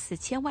超过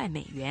4000万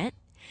美元。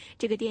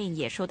这个电影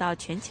也受到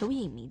全球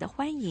影迷的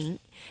欢迎，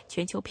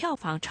全球票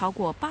房超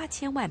过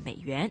8000万美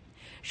元，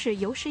是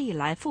有史以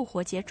来复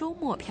活节周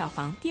末票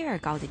房第2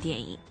高的电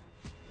影。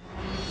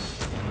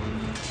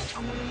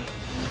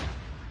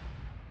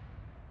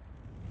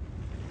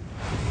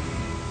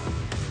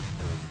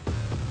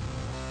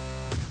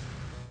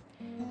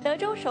得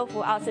州首府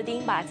奥斯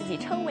汀把自己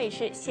称为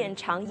是现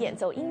场演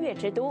奏音乐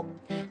之都，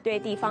对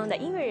地方的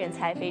音乐人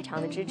才非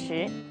常的支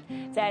持。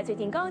在最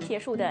近刚结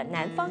束的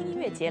南方音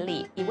乐节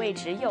里，一位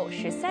只有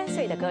13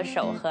岁的歌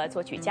手和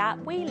作曲家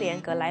威廉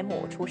·格莱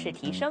姆出世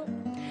提升。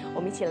我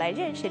们一起来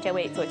认识这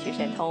位作曲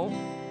神童。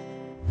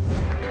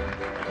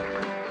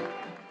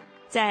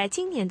在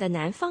今年的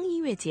南方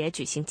音乐节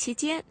举行期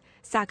间，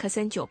萨克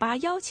森酒吧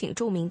邀请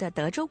著名的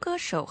德州歌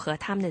手和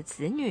他们的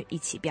子女一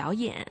起表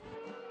演。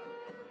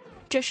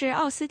这是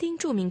奥斯汀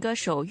著名歌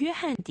手约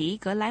翰·迪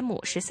·格莱姆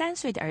13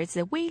岁的儿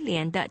子威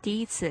廉的第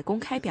一次公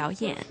开表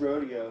演。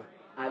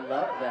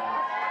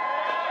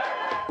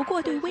不过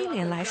对威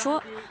廉来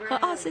说，和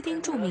奥斯汀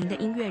著名的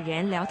音乐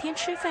人聊天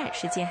吃饭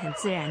是件很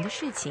自然的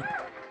事情。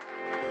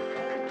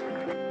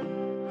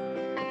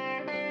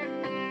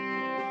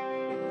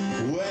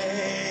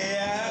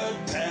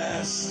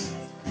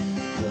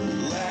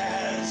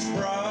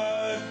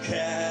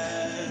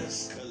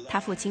他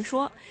父亲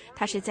说，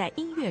他是在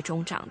音乐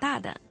中长大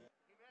的。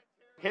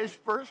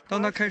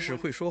当他开始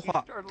会说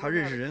话，他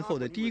认识人后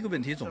的第一个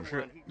问题总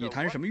是“你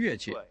弹什么乐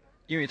器？”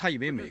因为他以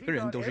为每个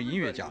人都是音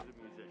乐家。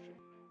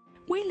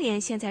威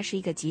廉现在是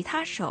一个吉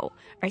他手，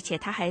而且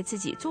他还自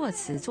己作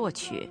词作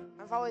曲。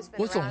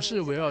我总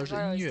是围绕着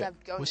音乐，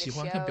我喜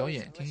欢看表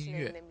演、听音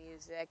乐。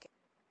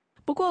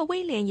不过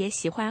威廉也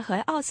喜欢和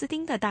奥斯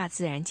汀的大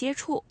自然接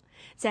触，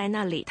在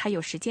那里他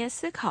有时间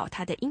思考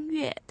他的音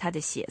乐、他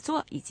的写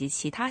作以及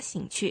其他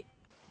兴趣。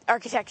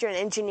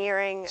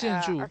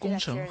建筑工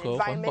程和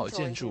环保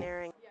建筑。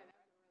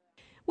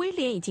威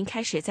廉已经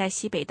开始在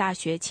西北大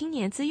学青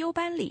年资优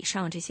班里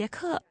上这些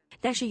课，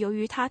但是由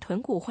于他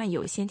臀骨患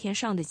有先天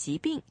上的疾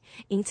病，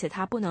因此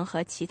他不能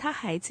和其他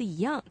孩子一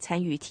样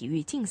参与体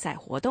育竞赛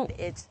活动。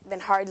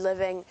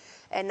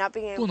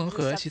不能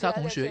和其他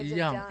同学一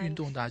样运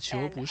动打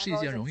球不是一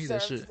件容易的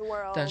事，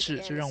但是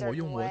这让我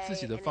用我自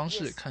己的方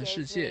式看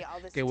世界，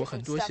给我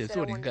很多写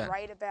作灵感。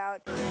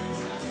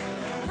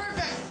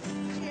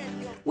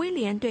威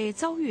廉对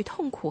遭遇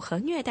痛苦和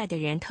虐待的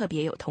人特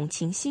别有同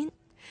情心。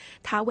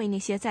他为那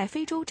些在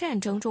非洲战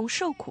争中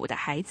受苦的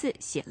孩子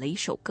写了一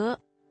首歌。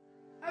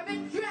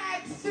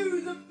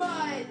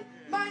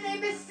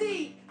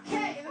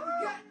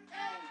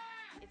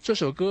这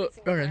首歌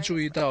让人注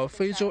意到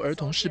非洲儿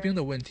童士兵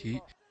的问题。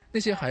那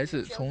些孩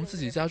子从自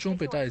己家中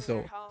被带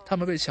走，他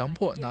们被强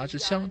迫拿着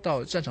枪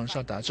到战场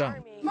上打仗。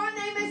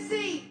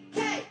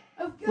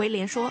威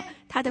廉说，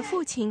他的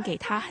父亲给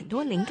他很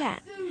多灵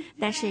感，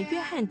但是约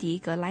翰·迪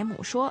·格莱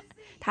姆说，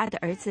他的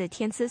儿子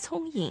天资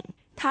聪颖，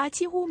他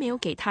几乎没有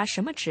给他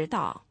什么指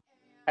导。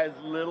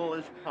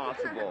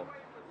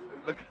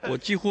我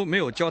几乎没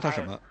有教他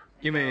什么，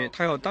因为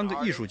他要当个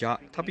艺术家，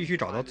他必须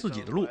找到自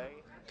己的路。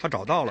他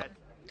找到了，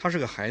他是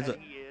个孩子，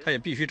他也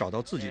必须找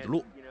到自己的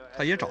路，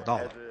他也找到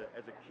了。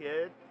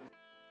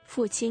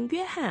父亲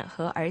约翰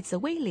和儿子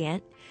威廉，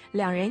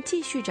两人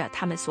继续着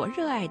他们所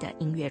热爱的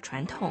音乐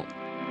传统。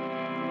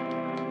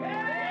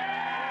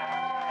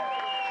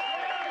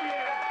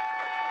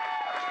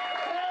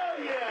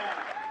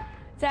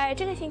在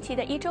这个星期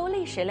的一周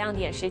历史亮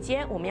点时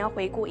间，我们要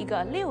回顾一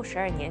个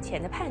62年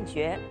前的判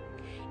决。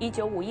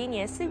1951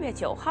年4月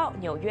9号，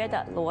纽约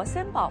的罗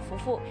森堡夫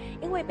妇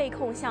因为被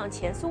控向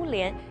前苏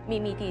联秘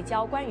密递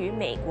交关于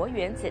美国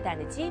原子弹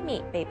的机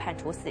密，被判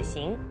处死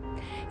刑。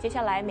接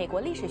下来，美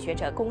国历史学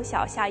者龚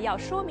小夏要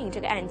说明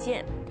这个案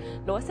件。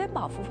罗森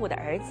堡夫妇的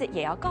儿子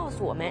也要告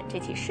诉我们这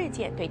起事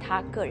件对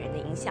他个人的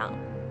影响。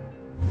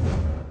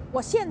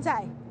我现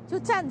在就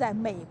站在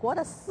美国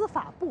的司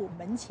法部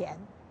门前。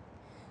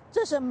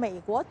这是美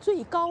国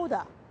最高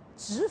的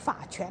执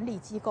法权力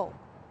机构，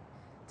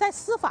在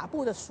司法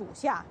部的属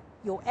下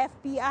有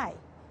FBI，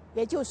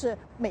 也就是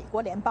美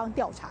国联邦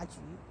调查局。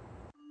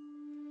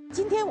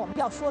今天我们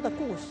要说的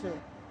故事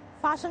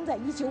发生在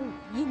1951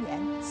年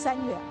3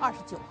月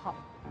29号，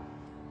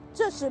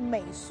这是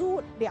美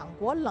苏两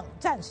国冷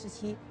战时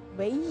期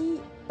唯一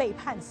被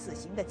判死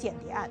刑的间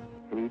谍案。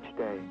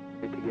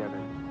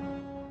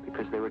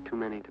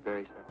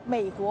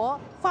美国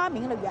发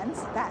明了原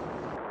子弹，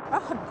而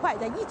很快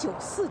在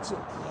1949年，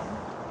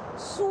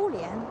苏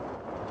联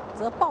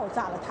则爆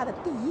炸了它的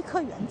第一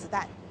颗原子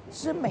弹，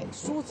使美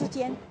苏之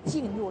间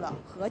进入了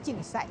核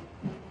竞赛。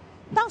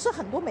当时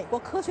很多美国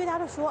科学家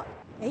都说，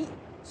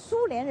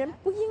苏联人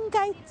不应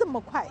该这么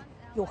快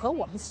有和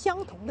我们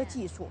相同的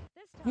技术。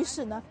于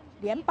是呢，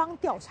联邦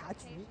调查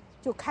局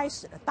就开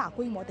始了大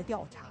规模的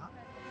调查。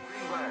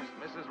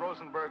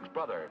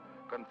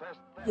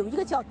有一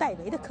个叫戴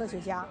维的科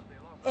学家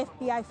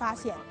 ，FBI 发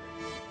现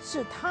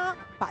是他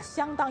把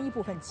相当一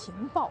部分情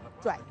报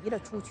转移了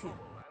出去。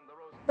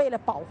为了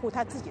保护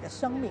他自己的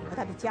生命和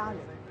他的家人，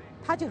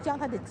他就将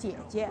他的姐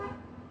姐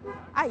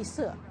艾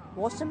瑟·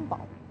罗森堡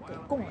给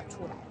供了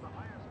出来。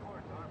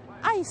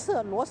艾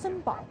瑟·罗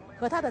森堡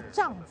和她的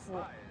丈夫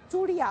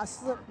朱利亚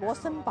斯·罗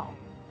森堡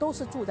都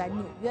是住在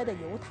纽约的犹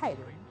太人。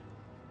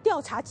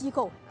调查机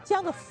构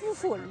将这夫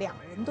妇两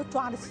人都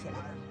抓了起来。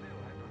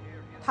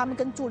他们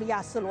跟朱利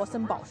亚斯·罗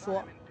森堡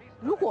说，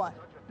如果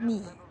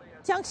你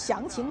将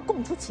详情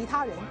供出其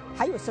他人，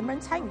还有什么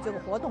人参与这个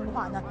活动的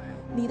话呢，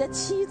你的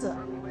妻子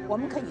我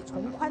们可以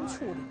从宽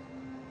处理。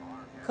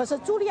可是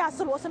朱利亚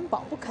斯·罗森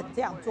堡不肯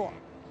这样做，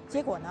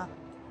结果呢，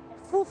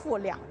夫妇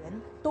2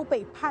人都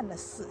被判了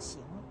死刑。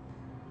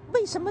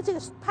为什么这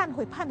个判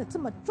会判得这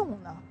么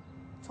重呢？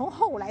从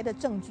后来的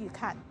证据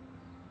看，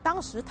当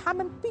时他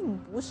们并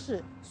不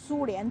是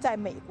苏联在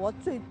美国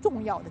最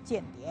重要的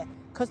间谍，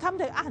可是他们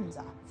这个案子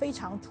非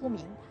常出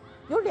名，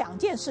有2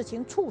件事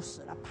情促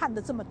使了判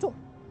得这么重。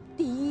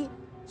第一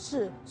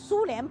是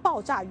苏联爆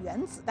炸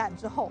原子弹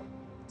之后，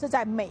这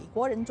在美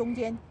国人中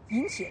间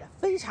引起了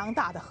非常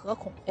大的核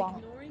恐慌。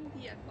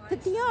这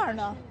第二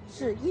呢，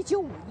是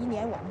1951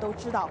年，我们都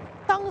知道，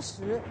当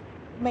时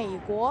美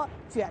国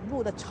卷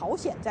入的朝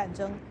鲜战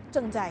争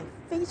正在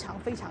非常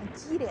非常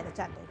激烈的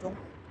战斗中，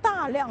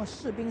大量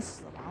士兵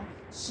死亡，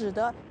使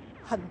得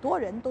很多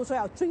人都说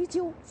要追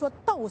究，说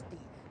到底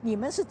你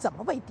们是怎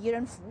么为敌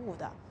人服务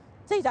的。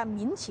这在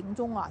民情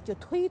中就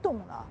推动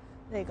了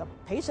那个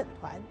陪审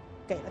团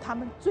给了他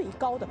们最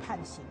高的判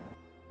刑。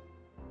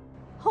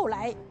后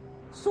来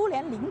苏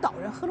联领导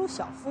人赫鲁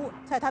晓夫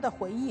在他的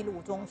回忆录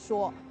中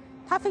说，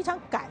他非常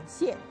感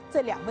谢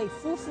这2位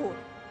夫妇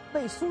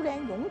为苏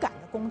联勇敢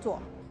的工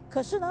作。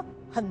可是呢，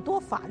很多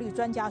法律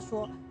专家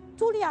说，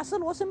朱利亚斯·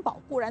罗森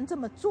堡固然这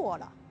么做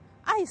了，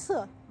艾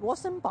瑟·罗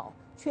森堡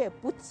却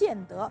不见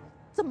得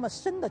这么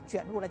深的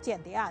卷入了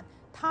间谍案，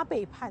他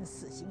被判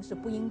死刑是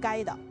不应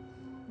该的。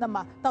那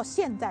么到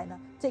现在呢，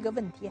这个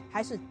问题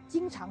还是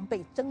经常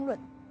被争论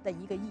的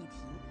一个议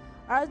题。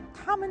而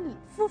他们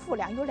夫妇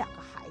俩有2个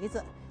孩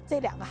子，这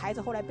2个孩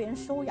子后来被人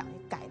收养，也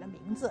改了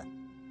名字。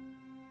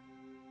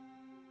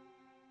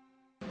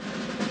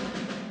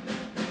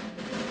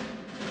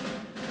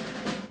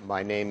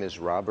My name is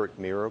Robert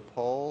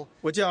Mirapol.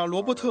 我叫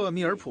罗伯特·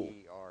米尔普，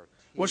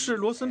我是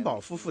罗森堡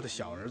夫妇的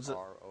小儿子。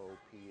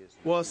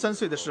我3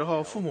岁的时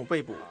候父母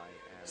被捕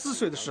，4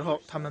岁的时候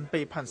他们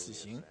被判死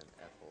刑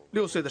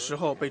，6岁的时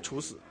候被处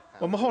死。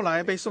我们后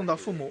来被送到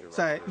父母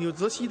在纽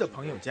泽西的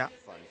朋友家。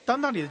当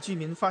那里的居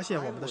民发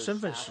现我们的身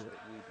份时，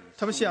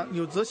他们向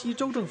纽泽西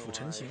州政府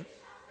陈情，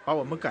把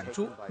我们赶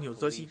出纽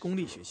泽西公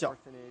立学校。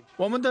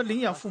我们的领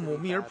养父母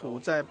米尔普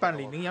在办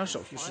理领养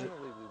手续时，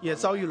也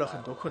遭遇了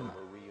很多困难。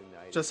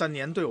这3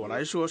年对我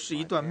来说是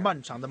一段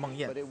漫长的梦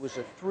魇。But it was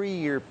a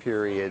 3-year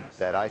period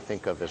that I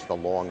think of as the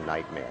long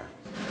nightmare.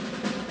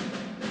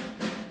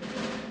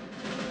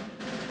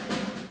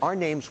 Our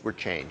names were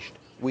changed.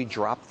 We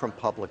dropped from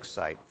public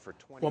sight for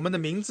 20. 我们的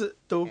名字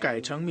都改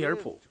成米尔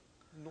普，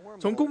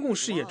从公共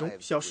视野中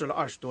消失了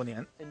20多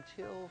年，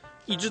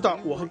一直到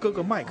我和哥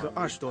哥麦克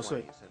20多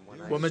岁，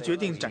我们决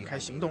定展开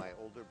行动，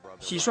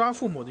洗刷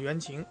父母的冤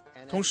情，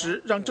同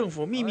时让政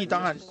府秘密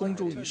档案公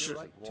诸于世。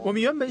我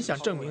们原本想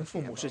证明父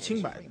母是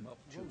清白的，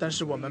但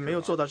是我们没有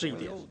做到这一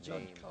点。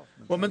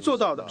我们做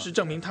到的是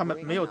证明他们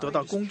没有得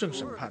到公正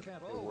审判。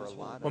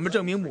我们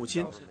证明母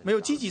亲没有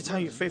积极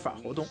参与非法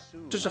活动，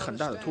这是很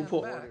大的突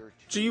破。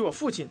至于我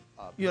父亲，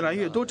越来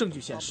越多证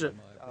据显示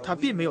他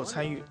并没有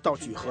参与盗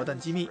取核弹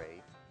机密，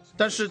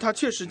但是他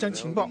确实将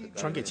情报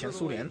传给前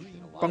苏联，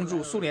帮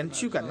助苏联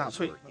驱赶纳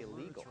粹。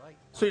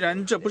虽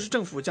然这不是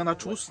政府将他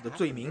处死的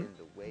罪名，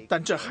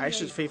但这还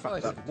是非法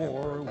的。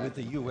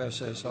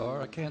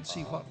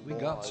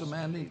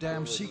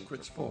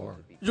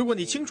如果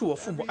你清楚我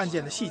父母案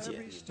件的细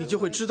节，你就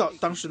会知道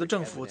当时的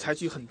政府采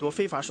取很多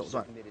非法手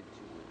段。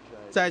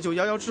在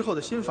911之后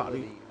的新法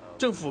律，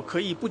政府可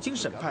以不经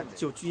审判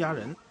就拘押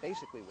人，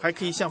还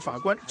可以向法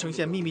官呈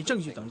现秘密证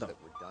据等等，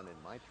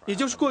也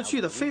就是过去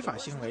的非法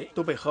行为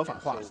都被合法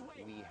化了。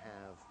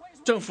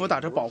政府打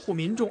着保护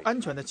民众安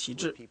全的旗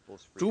帜，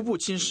逐步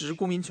侵蚀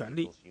公民权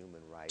利，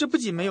这不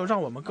仅没有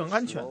让我们更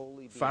安全，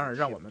反而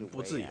让我们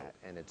不自由。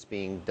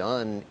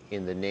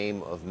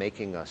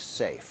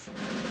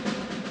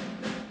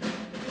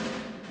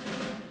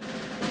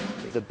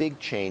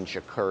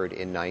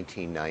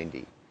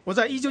我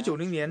在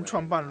1990年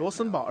创办罗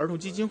森堡儿童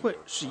基金会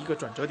是一个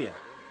转折点。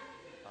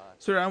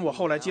虽然我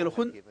后来结了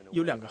婚，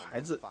有2个孩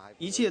子，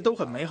一切都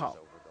很美好。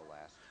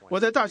我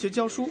在大学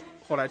教书，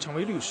后来成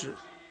为律师，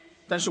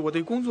但是我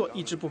对工作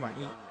一直不满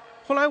意。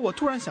后来我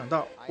突然想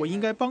到，我应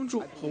该帮助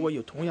和我有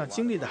同样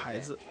经历的孩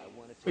子，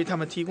为他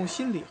们提供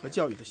心理和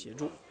教育的协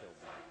助，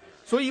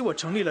所以我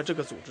成立了这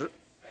个组织。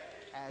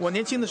我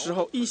年轻的时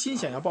候一心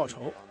想要报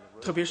仇，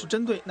特别是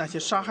针对那些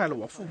杀害了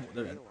我父母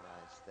的人。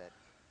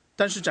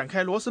但是展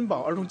开罗森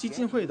堡儿童基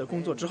金会的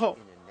工作之后，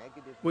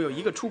我有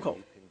一个出口，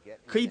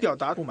可以表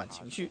达不满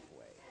情绪，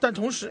但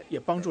同时也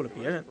帮助了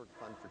别人。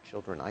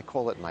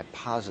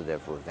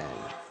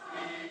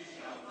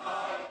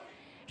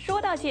说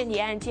到间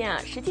谍案件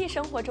实际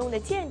生活中的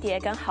间谍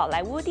跟好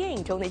莱坞电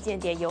影中的间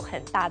谍有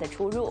很大的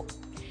出入。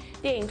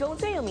电影中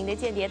最有名的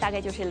间谍大概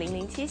就是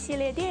007系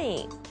列电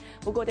影。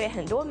不过对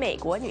很多美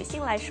国女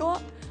性来说，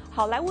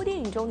好莱坞电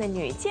影中的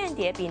女间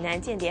谍比男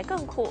间谍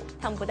更酷，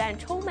她们不但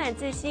充满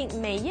自信、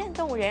美艳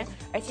动人，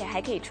而且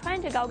还可以穿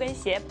着高跟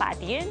鞋把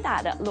敌人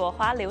打得落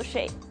花流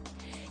水。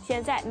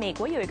现在美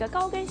国有一个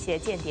高跟鞋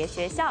间谍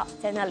学校，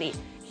在那里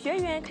学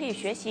员可以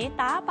学习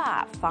打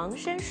靶、防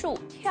身术、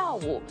跳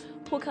舞、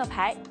扑克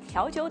牌、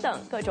调酒等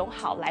各种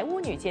好莱坞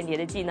女间谍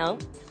的技能。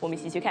我们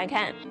一起去看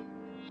看。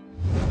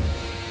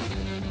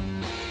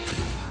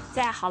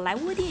在好莱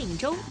坞电影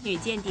中，女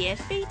间谍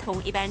非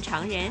同一般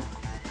常人。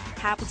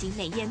她不仅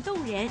美艳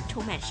动人，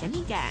充满神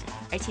秘感，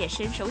而且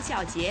身手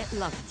矫捷、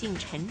冷静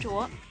沉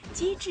着、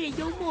机智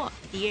幽默，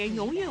敌人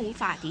永远无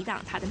法抵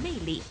挡她的魅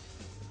力。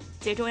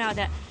最重要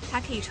的，她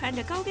可以穿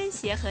着高跟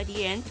鞋和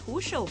敌人徒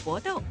手搏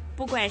斗，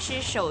不管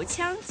是手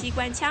枪、机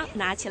关枪，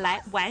拿起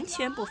来完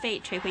全不费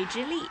吹灰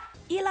之力。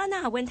伊拉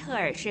娜·温特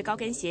尔是高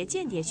跟鞋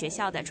间谍学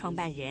校的创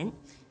办人。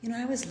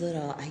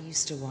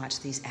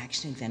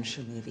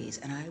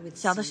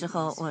小的时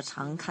候，我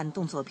常看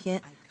动作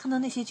片，看到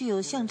那些具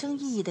有象征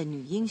意义的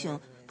女英雄，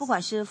不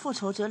管是《复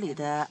仇者》里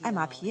的艾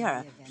玛·皮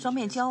尔、双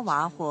面胶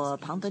娃或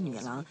庞德女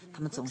郎，她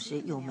们总是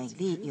又美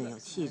丽又有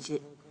气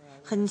质，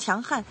很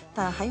强悍，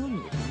但还有女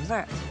人味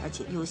儿，而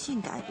且又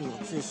性感又有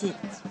自信。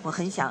我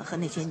很想和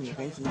那些女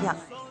人一样。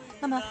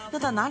那么，要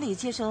到哪里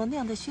接受那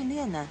样的训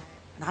练呢？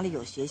哪里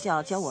有学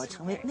校教我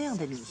成为那样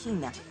的女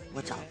性呢？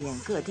我找遍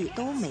各地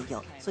都没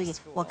有，所以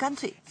我干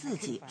脆自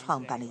己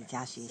创办了一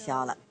家学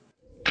校了。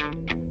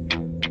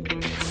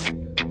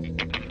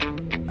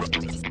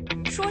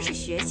说是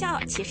学校，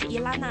其实伊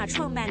拉娜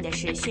创办的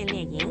是训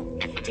练营。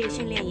这个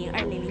训练营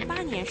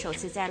2008年首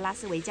次在拉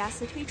斯维加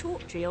斯推出，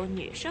只有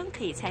女生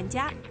可以参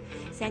加。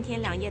3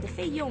天2夜的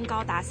费用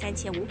高达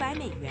$3500。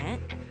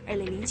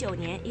2009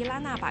年，伊拉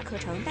娜把课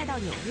程带到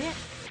纽约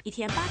，1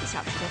天8个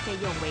小时的费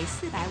用为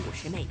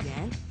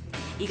$450。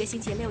一个星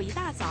期六一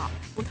大早，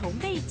不同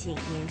背景、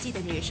年纪的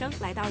女生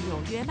来到纽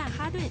约曼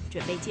哈顿，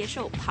准备接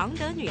受庞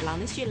德女郎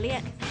的训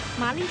练。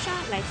玛丽莎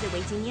来自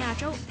维吉尼亚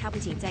州，她不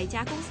仅在一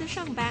家公司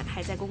上班，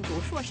还在攻读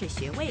硕士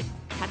学位。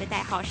她的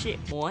代号是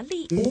魔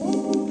力。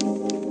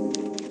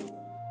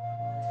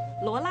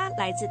罗拉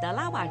来自德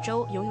拉瓦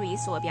州，拥有一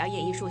所表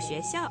演艺术学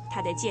校，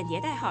她的间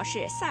谍代号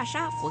是萨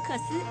莎·福克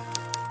斯。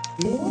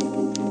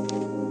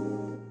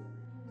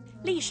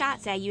丽莎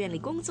在医院里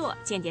工作，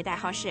间谍代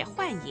号是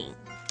幻影。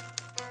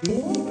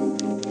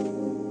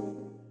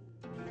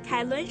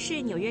凯伦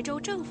是纽约州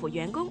政府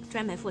员工，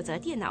专门负责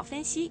电脑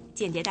分析，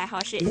间谍代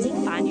号是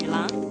金发女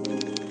郎。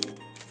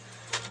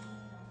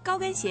高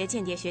跟鞋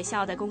间谍学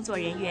校的工作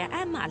人员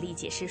安玛丽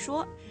解释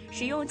说，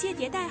使用间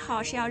谍代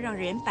号是要让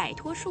人摆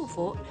脱束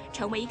缚，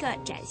成为一个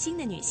崭新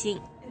的女性。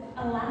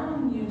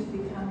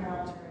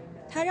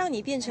它让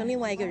你变成另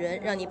外一个人，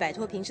让你摆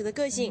脱平时的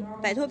个性，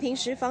摆脱平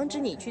时防止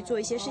你去做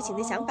一些事情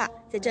的想法，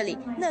在这里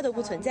那都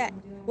不存在。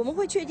我们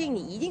会确定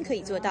你一定可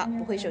以做到，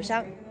不会受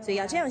伤，所以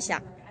要这样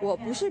想，我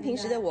不是平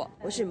时的我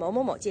是某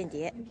某某间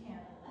谍。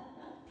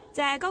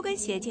在高跟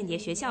鞋间谍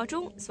学校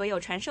中，所有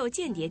传授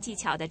间谍技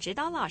巧的指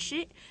导老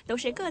师都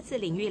是各自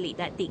领域里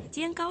的顶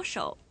尖高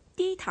手。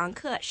第一堂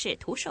课是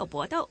徒手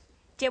搏斗，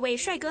这位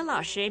帅哥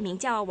老师名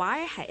叫瓦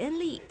尔海恩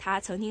利，他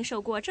曾经受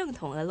过正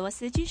统俄罗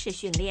斯军事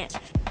训练。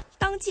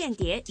当间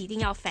谍一定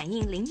要反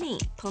应灵敏，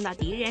碰到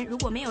敌人如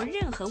果没有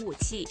任何武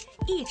器，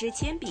一支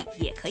铅笔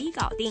也可以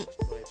搞定。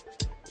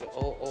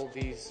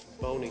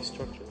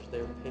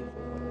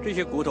这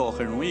些骨头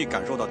很容易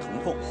感受到疼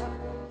痛。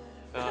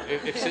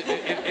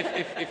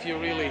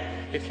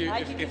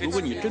如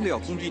果你真的要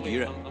攻击敌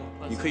人，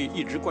你可以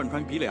一直贯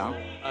穿鼻梁。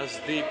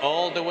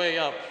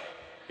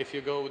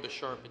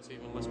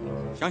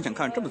想想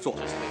看，这么做，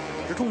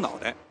直冲脑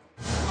袋。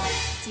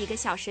几个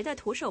小时的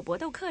徒手搏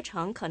斗课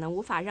程可能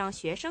无法让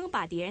学生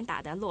把敌人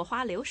打得落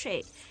花流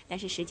水，但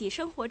是实际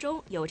生活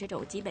中有这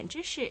种基本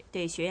知识，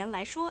对学员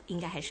来说应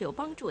该还是有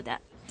帮助的。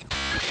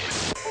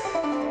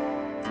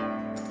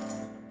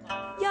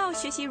要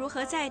学习如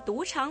何在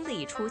赌场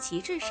里出奇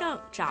制胜，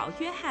找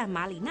约翰·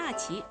马里纳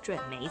奇准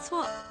没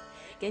错。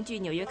根据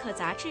《纽约客》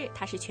杂志，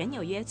他是全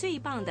纽约最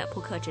棒的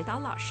扑克指导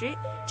老师。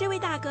这位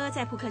大哥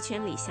在扑克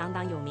圈里相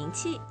当有名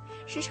气，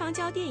时常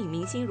教电影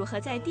明星如何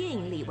在电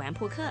影里玩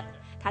扑克。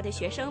他的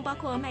学生包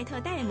括迈特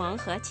·戴蒙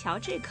和乔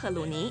治·克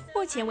鲁尼。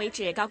目前为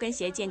止，高跟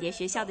鞋间谍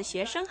学校的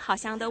学生好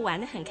像都玩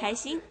得很开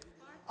心。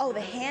Oh,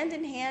 the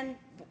hand-in-hand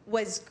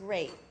was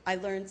great. I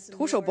learned some.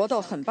 徒手搏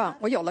斗很棒，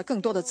我有了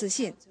更多的自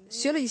信，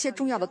学了一些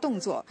重要的动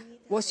作。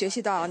我学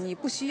习到你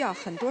不需要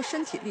很多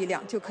身体力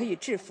量就可以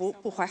制服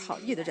不怀好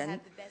意的人。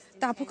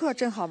打扑克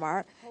真好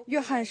玩，约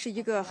翰是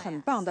一个很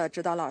棒的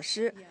指导老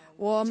师。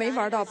我没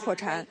玩到破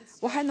产，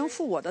我还能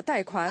付我的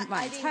贷款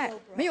买菜，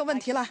没有问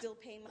题了。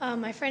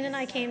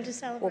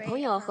我朋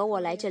友和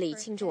我来这里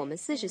庆祝我们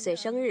40岁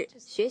生日，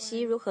学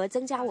习如何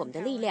增加我们的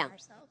力量。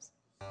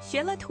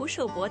学了徒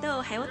手搏斗，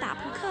还有打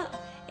扑克，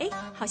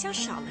好像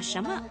少了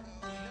什么。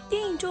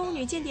电影中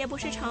女间谍不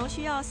是常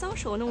需要搔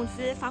首弄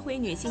姿，发挥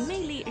女性魅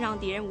力，让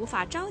敌人无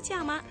法招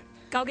架吗？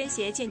高跟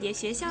鞋间谍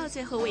学校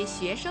最后为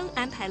学生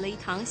安排了一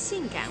堂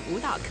性感舞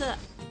蹈课。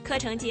课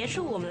程结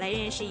束，我们来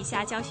认识一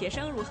下教学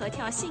生如何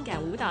跳性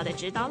感舞蹈的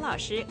指导老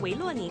师维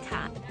洛妮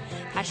卡。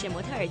她是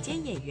模特儿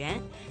兼演员，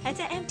还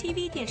在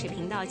MTV 电视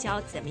频道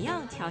教怎么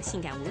样跳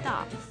性感舞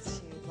蹈。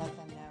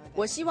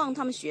我希望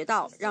他们学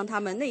到，让他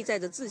们内在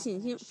的自信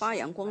心发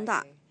扬光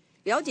大，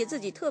了解自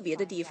己特别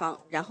的地方，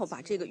然后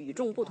把这个与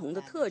众不同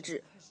的特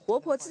质活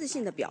泼自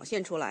信地表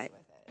现出来。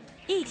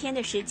1天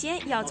的时间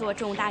要做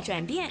重大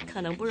转变，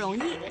可能不容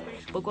易。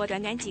不过，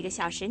短短几个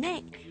小时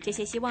内，这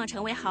些希望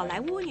成为好莱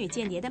坞女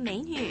间谍的美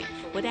女，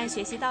不但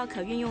学习到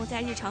可运用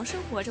在日常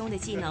生活中的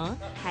技能，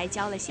还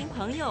交了新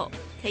朋友。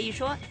可以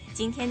说，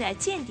今天的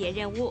间谍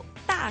任务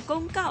大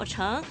功告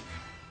成。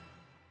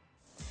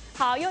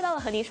好，又到了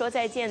和您说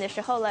再见的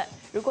时候了。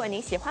如果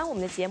您喜欢我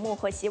们的节目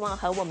或希望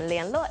和我们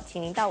联络，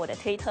请您到我的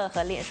推特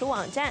和脸书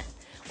网站。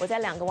我在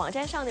2个网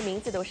站上的名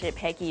字都是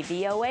Peggy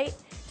VOA，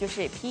 就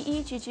是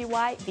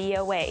PEGGY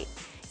VOA。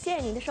谢谢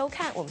您的收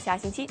看，我们下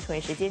星期同一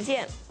时间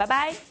见，拜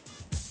拜。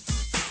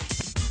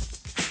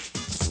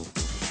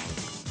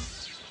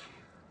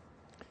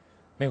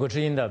美国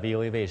之音的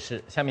VOA 卫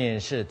视，下面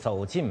是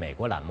走进美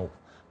国栏目。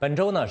本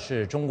周呢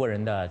是中国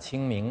人的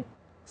清明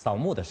扫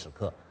墓的时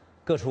刻，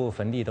各处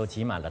坟地都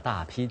挤满了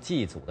大批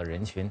祭祖的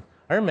人群。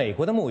而美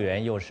国的墓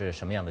园又是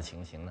什么样的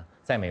情形呢？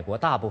在美国，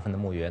大部分的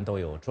墓园都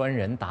有专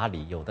人打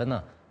理，有的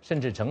呢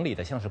甚至整理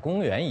得像是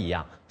公园一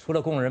样。除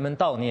了供人们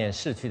悼念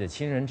逝去的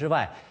亲人之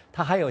外，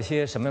它还有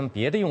些什么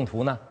别的用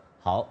途呢？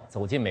好，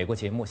走进美国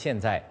节目，现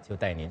在就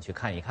带您去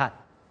看一看。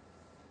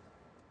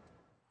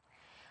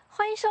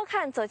欢迎收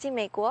看《走进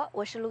美国》，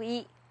我是陆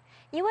一。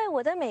一位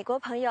我的美国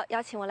朋友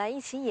邀请我来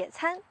一起野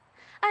餐，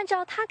按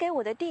照他给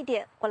我的地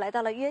点，我来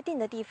到了约定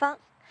的地方。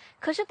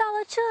可是到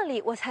了这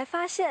里，我才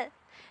发现，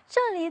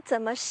这里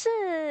怎么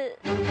是……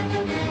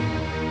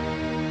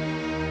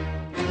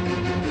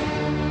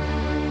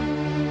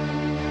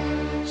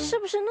是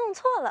不是弄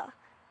错了？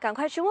赶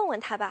快去问问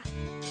他吧。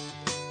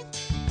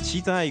奇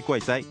哉怪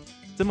哉，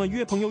怎么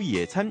约朋友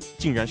野餐，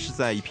竟然是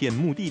在一片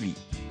墓地里？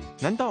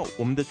难道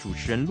我们的主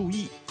持人陆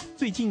毅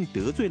最近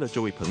得罪了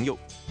这位朋友？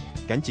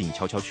赶紧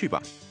瞧瞧去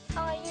吧。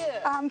 How are you?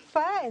 I'm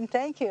fine,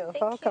 thank you.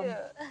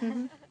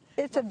 Welcome.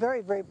 It's a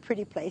very, very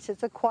pretty place.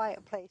 It's a quiet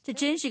place. 这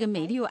真是个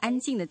美丽又安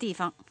静的地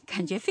方，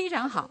感觉非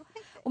常好。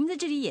我们在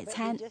这里野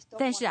餐，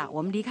但是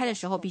我们离开的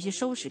时候必须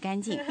收拾干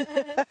净。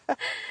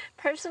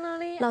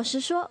Personally， 老实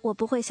说，我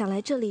不会想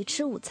来这里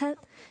吃午餐。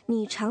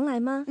你常来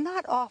吗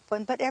 ？Not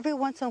often, but every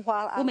once in a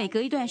while. 我每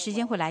隔一段时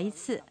间会来一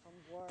次。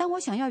当我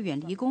想要远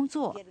离工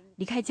作，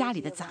离开家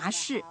里的杂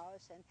事，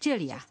这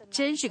里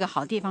真是个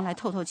好地方来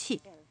透透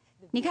气。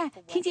你看，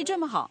天气这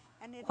么好，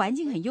环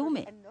境很优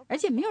美，而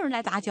且没有人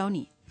来打搅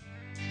你。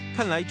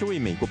看来这位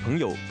美国朋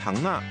友唐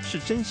娜是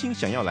真心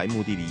想要来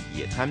墓地里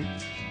野餐，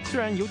虽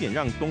然有点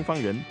让东方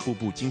人步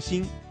步惊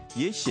心，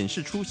也显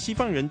示出西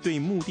方人对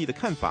墓地的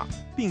看法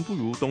并不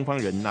如东方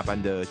人那般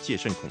的戒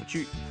慎恐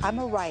惧。I'm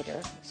a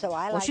writer, so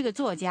I like... 我是个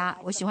作家，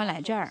我喜欢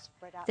来这儿，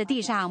在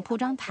地上铺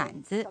张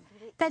毯子，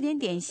带点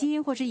点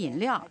心或是饮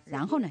料，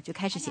然后呢就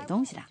开始写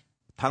东西了。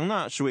唐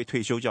娜是位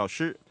退休教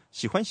师，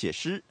喜欢写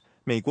诗。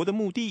美国的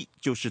墓地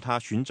就是他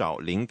寻找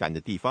灵感的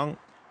地方。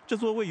这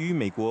座位于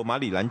美国马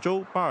里兰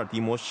州巴尔的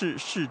摩市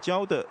市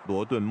郊的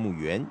罗顿墓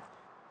园，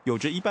有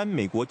着一般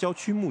美国郊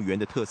区墓园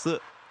的特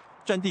色，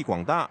占地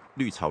广大，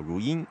绿草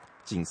如茵，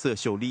景色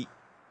秀丽。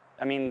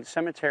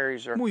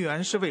墓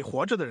园是为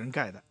活着的人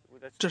盖的，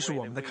这是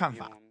我们的看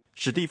法。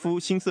史蒂夫·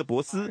辛瑟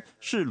伯斯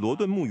是罗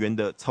顿墓园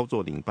的操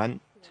作领班。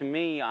To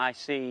me,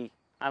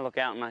 I look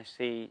out and I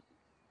see,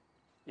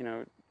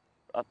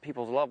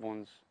 people's loved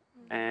ones.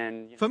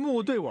 坟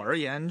墓对我而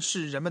言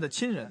是人们的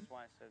亲人，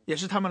也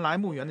是他们来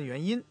墓园的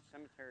原因，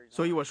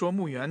所以我说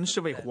墓园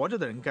是为活着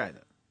的人盖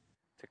的。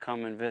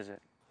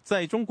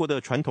在中国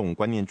的传统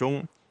观念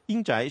中，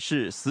阴宅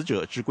是死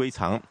者之归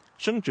藏，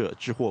生者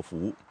之祸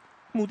福。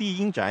墓地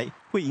阴宅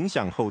会影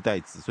响后代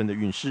子孙的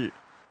运势，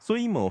所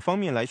以某方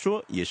面来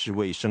说也是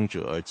为生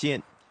者而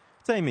建。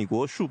在美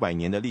国数百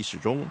年的历史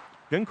中，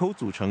人口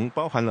组成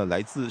包含了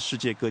来自世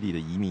界各地的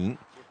移民，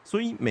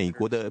所以美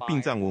国的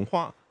殡葬文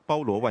化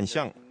包罗万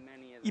象。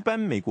一般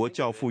美国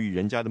较富裕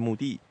人家的墓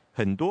地，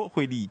很多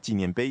会立纪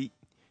念碑，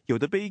有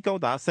的碑高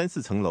达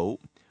3-4层楼，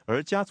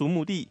而家族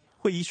墓地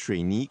会以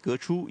水泥隔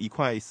出一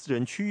块私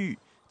人区域，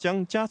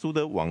将家族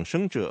的往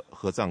生者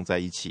合葬在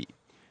一起。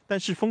但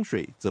是风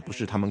水则不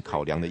是他们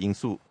考量的因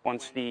素。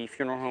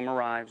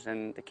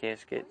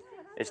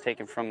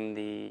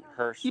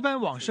一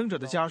般往生者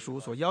的家属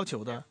所要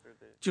求的，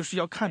就是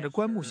要看着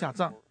棺木下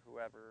葬。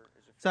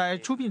在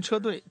出殡车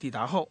队抵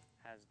达后，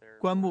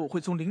棺木会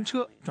从灵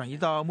车转移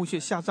到墓穴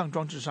下葬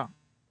装置上。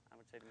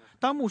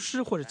当牧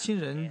师或者亲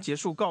人结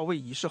束告慰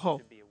仪式后，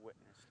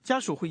家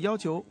属会要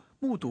求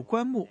目睹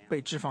棺木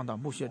被置放到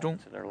墓穴中。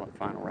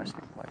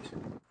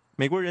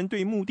美国人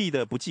对墓地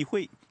的不忌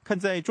讳，看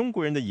在中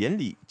国人的眼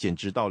里，简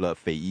直到了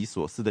匪夷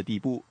所思的地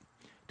步。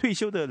退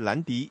休的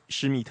兰迪·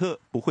施密特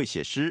不会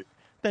写诗，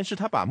但是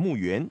他把墓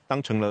园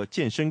当成了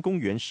健身公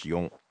园使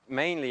用。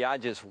Mainly, I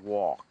just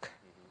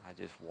walk.I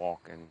just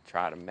walk and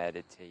try to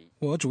meditate.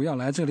 我主要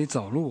来这里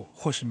走路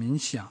或是冥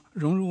想，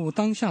融入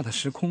当下的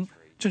时空。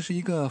这是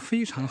一个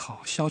非常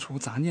好消除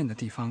杂念的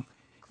地方，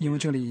因为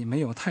这里没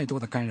有太多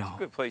的干扰。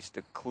Good place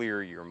to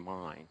clear your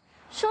mind.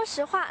 说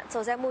实话，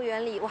走在墓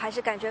园里，我还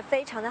是感觉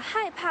非常的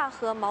害怕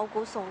和毛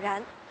骨悚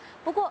然。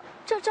不过，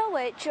这周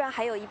围居然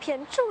还有一片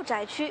住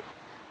宅区，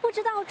不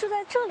知道住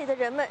在这里的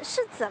人们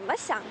是怎么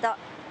想的。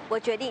我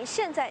决定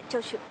现在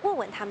就去问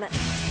问他们。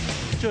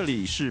这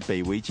里是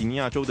北维吉尼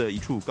亚州的一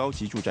处高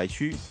级住宅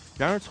区，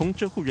然而从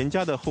这户人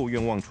家的后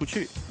院望出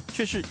去，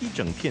却是一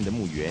整片的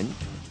墓园。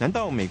难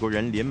道美国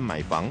人连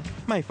买房、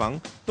卖房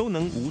都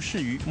能无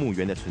视于墓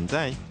园的存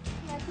在？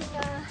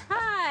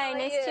 Hi,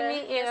 nice to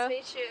meet you. Nice to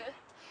meet you.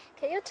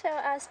 Can you tell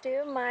us, do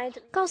you mind?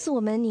 告诉我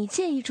们，你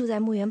介意住在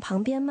墓园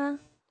旁边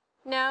吗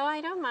No,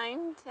 I don't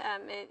mind.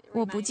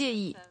 我不介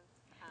意。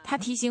它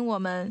提醒我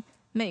们，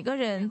每个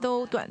人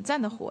都短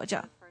暂的活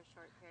着，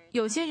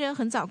有些人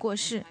很早过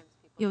世，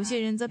有些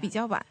人则比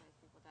较晚，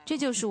这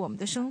就是我们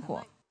的生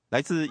活。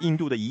来自印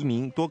度的移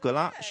民多格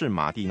拉是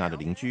马蒂娜的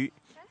邻居。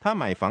他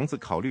买房子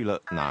考虑了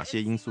哪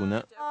些因素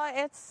呢？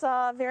 It's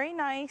a very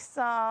nice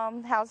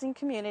housing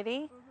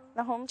community.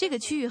 这个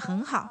区域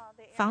很好，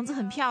房子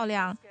很漂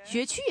亮，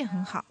学区也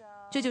很好，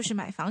这就是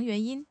买房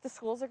原因。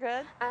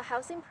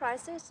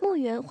墓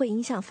园会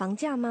影响房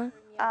价吗？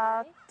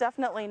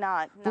 Definitely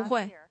not. 不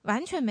会，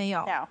完全没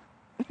有。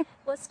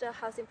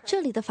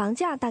这里的房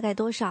价大概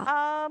多少？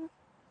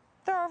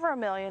 They're over $1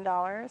 million.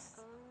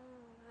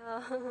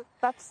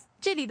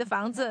 这里的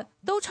房子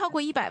都超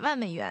过100万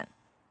美元。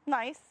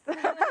Nice.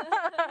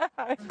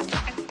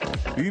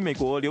 与美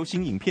国流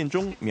行影片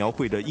中描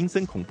绘的阴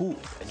森恐怖、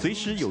随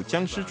时有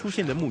僵尸出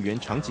现的墓园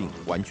场景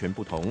完全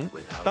不同。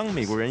当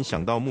美国人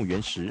想到墓园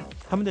时，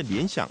他们的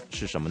联想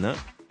是什么呢？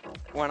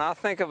 When I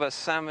think of a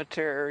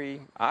cemetery,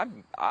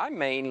 I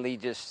mainly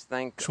just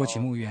think. 说起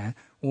墓园，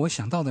我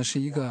想到的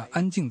是一个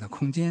安静的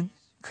空间，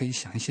可以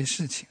想一些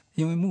事情。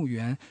因为墓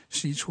园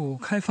是一处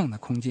开放的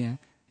空间，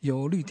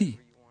有绿地。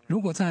如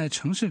果在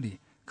城市里，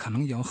可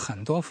能有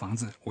很多房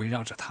子围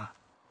绕着它。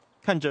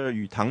看着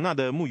与唐娜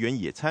的墓园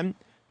野餐，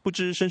不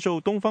知深受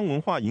东方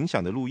文化影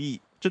响的路易，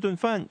这顿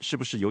饭是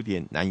不是有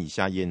点难以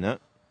下咽呢？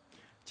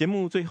节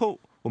目最后，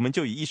我们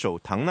就以一首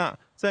唐娜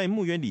在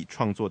墓园里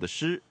创作的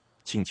诗《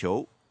请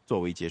求》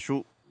作为结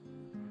束。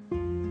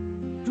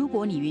如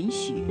果你允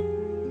许，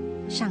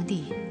上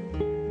帝，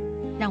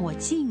让我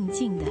静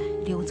静地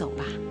溜走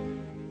吧。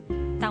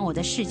当我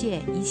的世界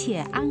一切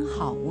安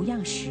好无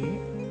恙时，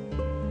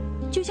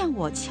就像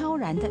我悄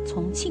然地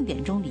从庆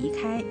典中离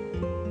开，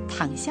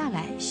躺下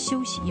来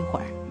休息一会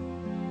儿。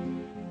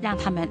让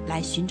他们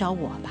来寻找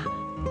我吧，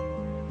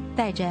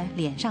带着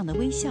脸上的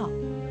微笑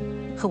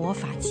和我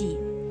发髻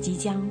即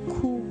将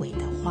枯萎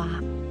的花。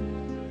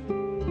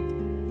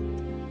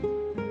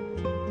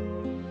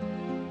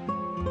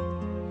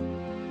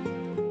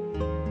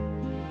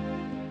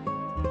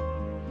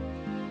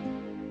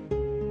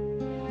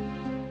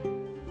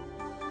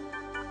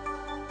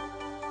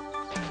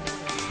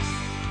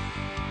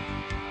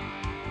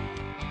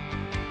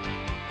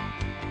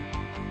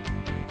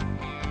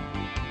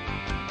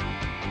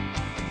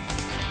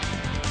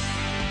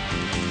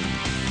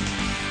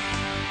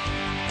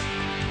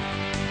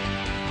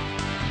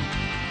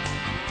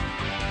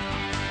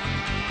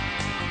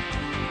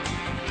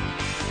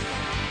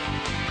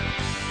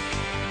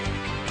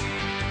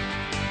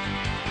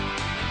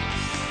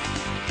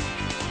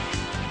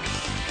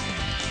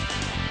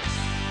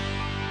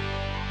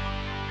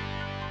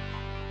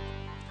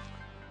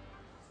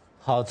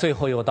好，最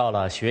后又到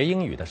了学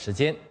英语的时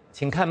间，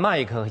请看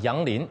麦克和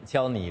杨林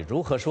教你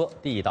如何说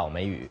地道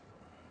美语。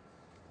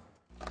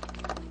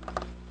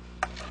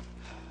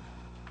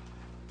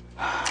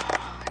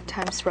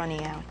Time's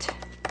running out.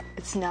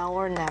 It's now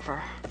or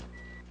never.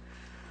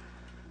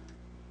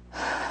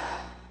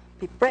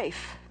 Be brave.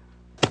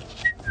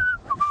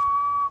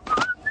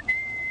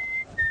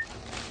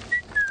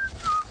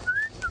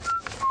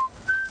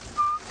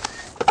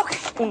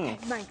 Okay,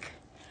 Mike.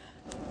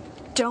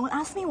 Don't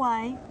ask me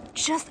why.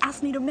 Just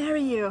ask me to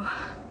marry you.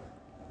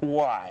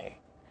 Why?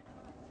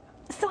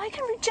 So I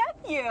can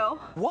reject you.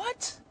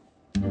 What?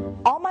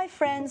 All my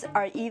friends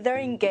are either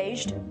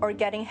engaged or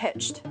getting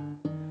hitched.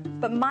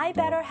 But my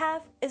better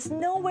half is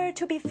nowhere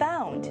to be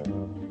found.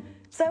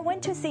 So I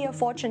went to see a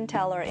fortune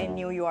teller in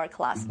New York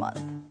last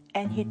month,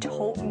 and he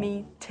told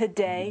me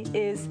today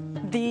is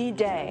the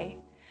day.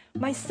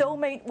 My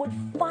soulmate would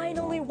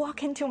finally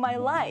walk into my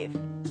life.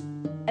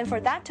 And for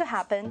that to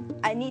happen,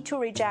 I need to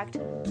reject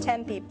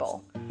 10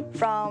 people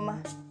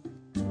from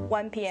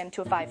 1 p.m.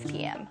 to 5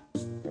 p.m.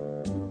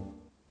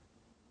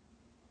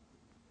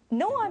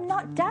 No, I'm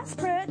not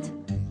desperate.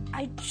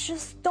 I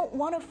just don't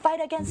want to fight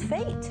against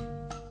fate.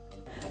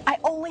 I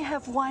only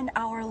have 1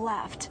 hour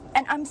left,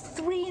 and I'm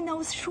 3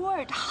 no's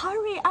short.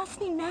 Hurry, ask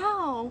me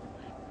now.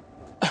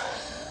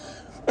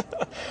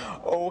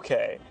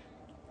 Okay.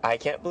 I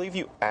can't believe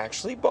you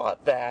actually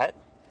bought that,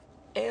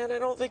 and I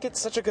don't think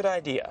it's such a good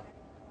idea.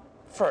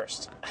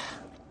 First,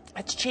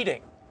 it's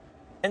cheating.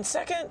 And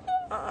second,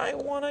 I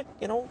want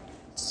to,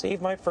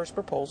 save my first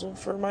proposal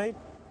for my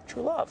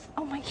true love.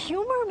 Oh, my,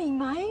 humor me,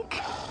 Mike.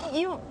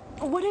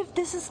 What if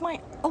this is my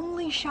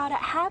only shot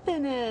at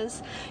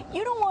happiness?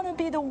 You don't want to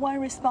be the one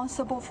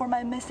responsible for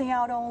my missing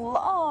out on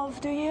love,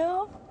 do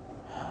you?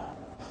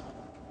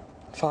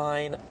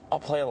 Fine, I'll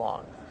play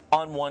along.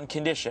 On one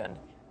condition.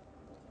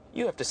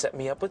 You have to set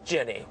me up with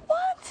Jenny.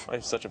 What? I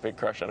have such a big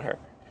crush on her.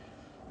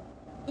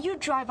 You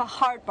drive a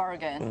hard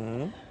bargain.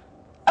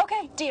 Mm-hmm.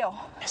 Okay, deal.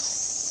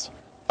 Yes.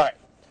 All right.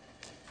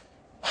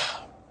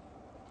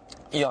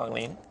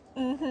 Youngling.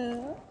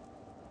 Mm-hmm.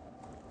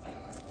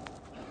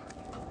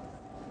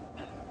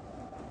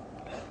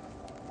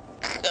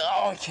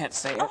 Oh, I can't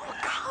say it. Oh,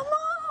 come on.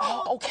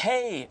 Oh,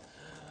 okay.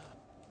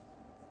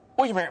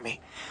 Will you marry me?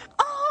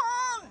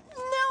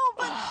 No,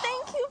 but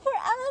thank you for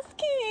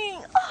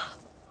asking.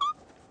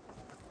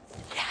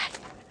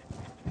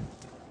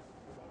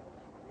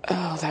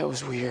 Oh, that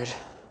was weird.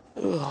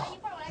 Ugh.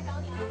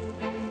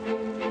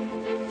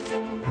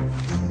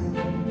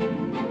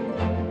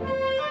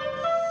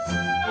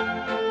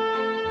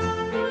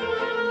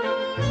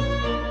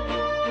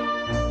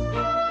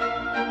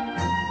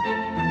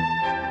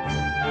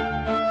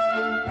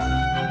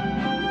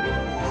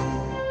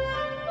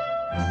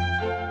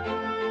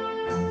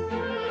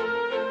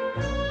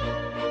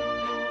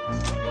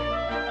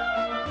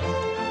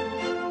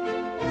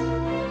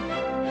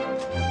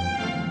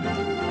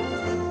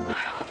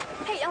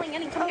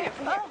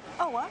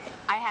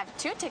 I have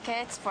 2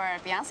 tickets for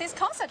Beyonce's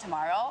concert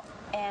tomorrow,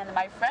 and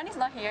my friend is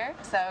not here,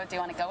 so do you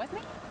want to go with me?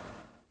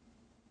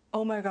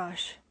 Oh my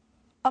gosh,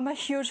 I'm a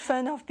huge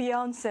fan of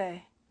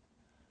Beyonce.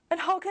 And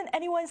how can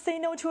anyone say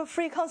no to a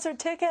free concert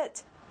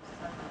ticket?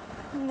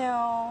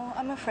 No,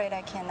 I'm afraid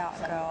I cannot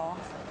go.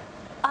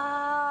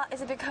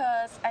 Is it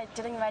because I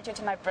didn't invite you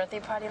to my birthday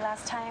party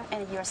last time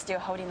and you're still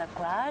holding a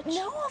grudge?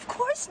 No, of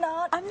course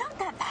not. I'm not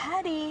that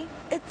petty.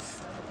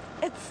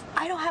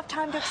 I don't have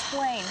time to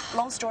explain.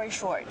 Long story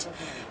short,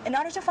 in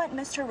order to find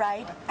Mr.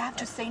 Right, I have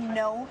to say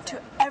no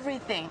to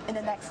everything in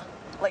the next,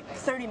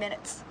 30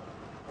 minutes.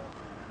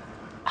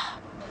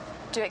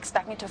 Do you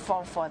expect me to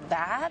fall for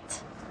that?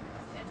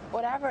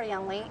 Whatever,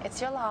 youngling, it's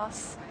your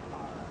loss.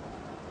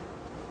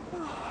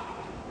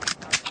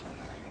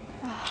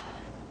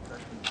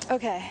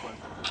 Okay.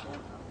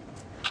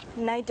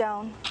 Night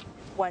down,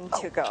 1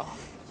 to go.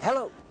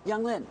 Hello,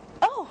 Young Lin.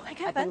 Oh, hi,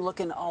 Kevin. I've been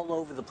looking all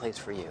over the place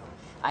for you.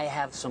 I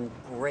have some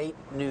great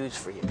news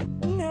for you.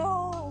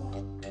 No,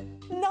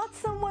 not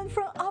someone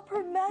from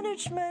upper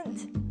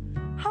management.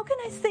 How can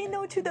I say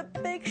no to the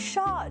big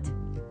shot?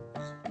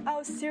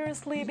 I'll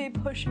seriously be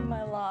pushing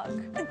my luck.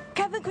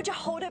 Kevin, could you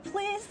hold it,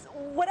 please?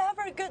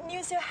 Whatever good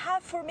news you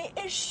have for me,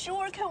 it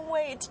sure can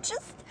wait.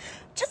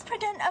 Just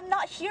pretend I'm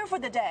not here for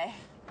the day.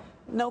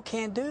 No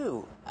can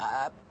do.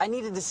 I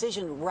need a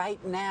decision right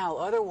now.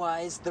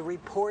 Otherwise, the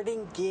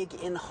reporting gig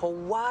in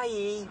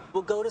Hawaii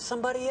will go to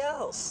somebody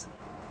else.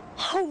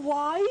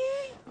 Hawaii?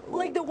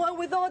 Like the one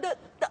with all the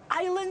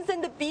islands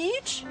and the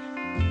beach?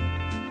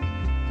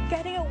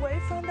 Getting away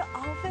from the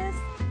office,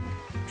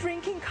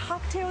 drinking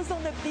cocktails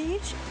on the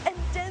beach, and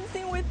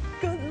dancing with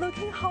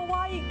good-looking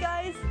Hawaii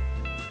guys,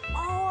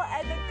 all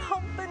at the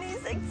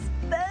company's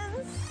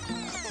expense?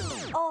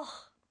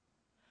 Oh,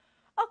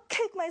 I'll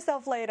kick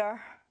myself later.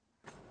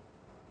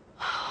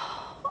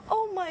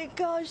 Oh my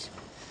gosh,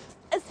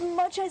 as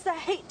much as I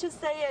hate to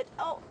say it,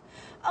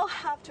 I'll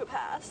have to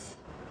pass.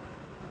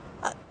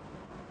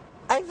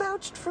 I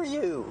vouched for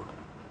you.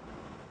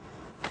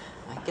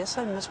 I guess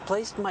I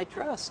misplaced my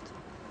trust.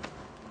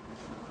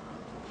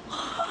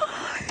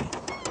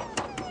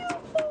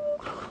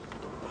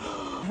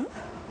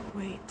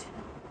 Wait,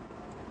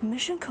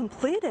 mission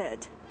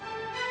completed.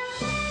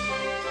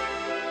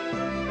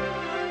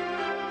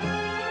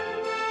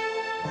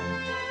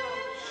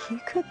 He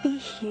could be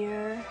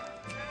here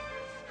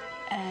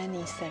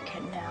any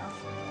second now.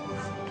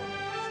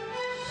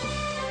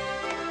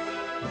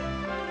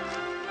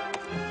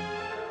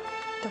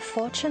 The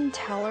fortune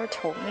teller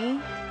told me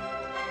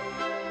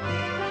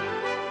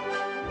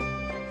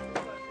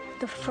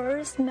the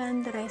first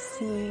man that I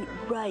see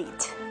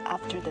right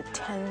after the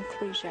 10th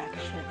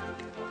rejection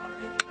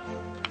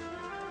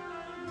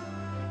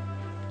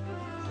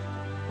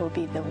will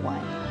be the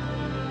one.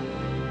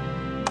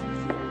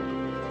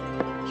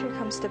 Here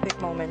comes the big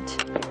moment.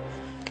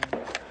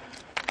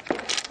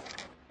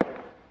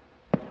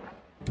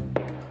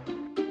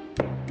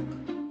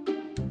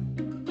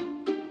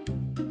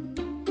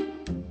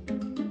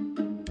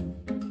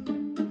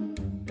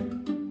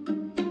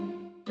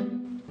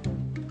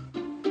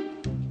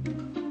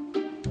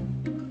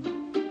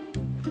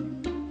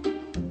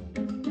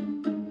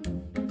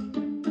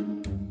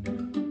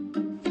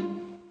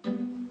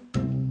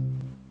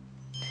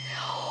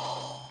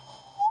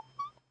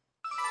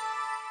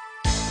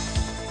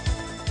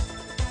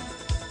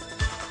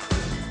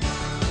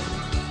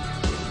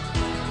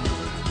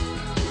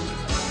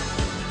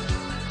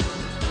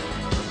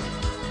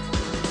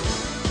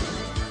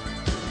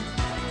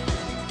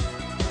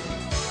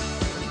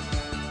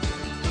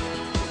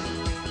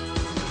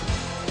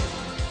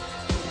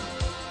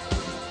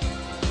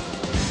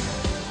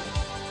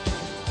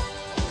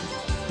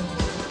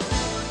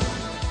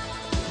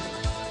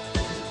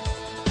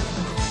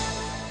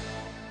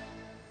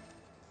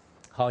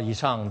好，以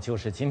上就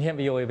是今天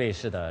VOA 卫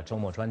视的周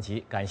末专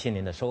辑，感谢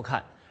您的收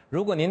看。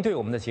如果您对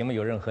我们的节目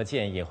有任何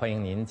建议，欢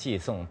迎您寄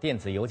送电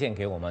子邮件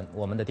给我们，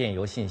我们的电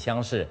邮信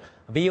箱是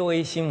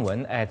voasin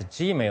闻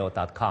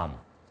@gmail.com。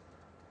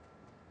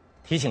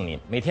提醒您，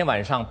每天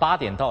晚上8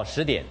点到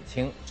10点，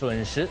请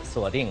准时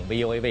锁定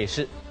VOA 卫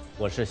视。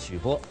我是许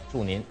波，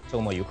祝您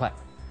周末愉快。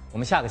我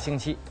们下个星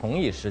期同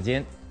一时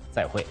间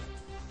再会。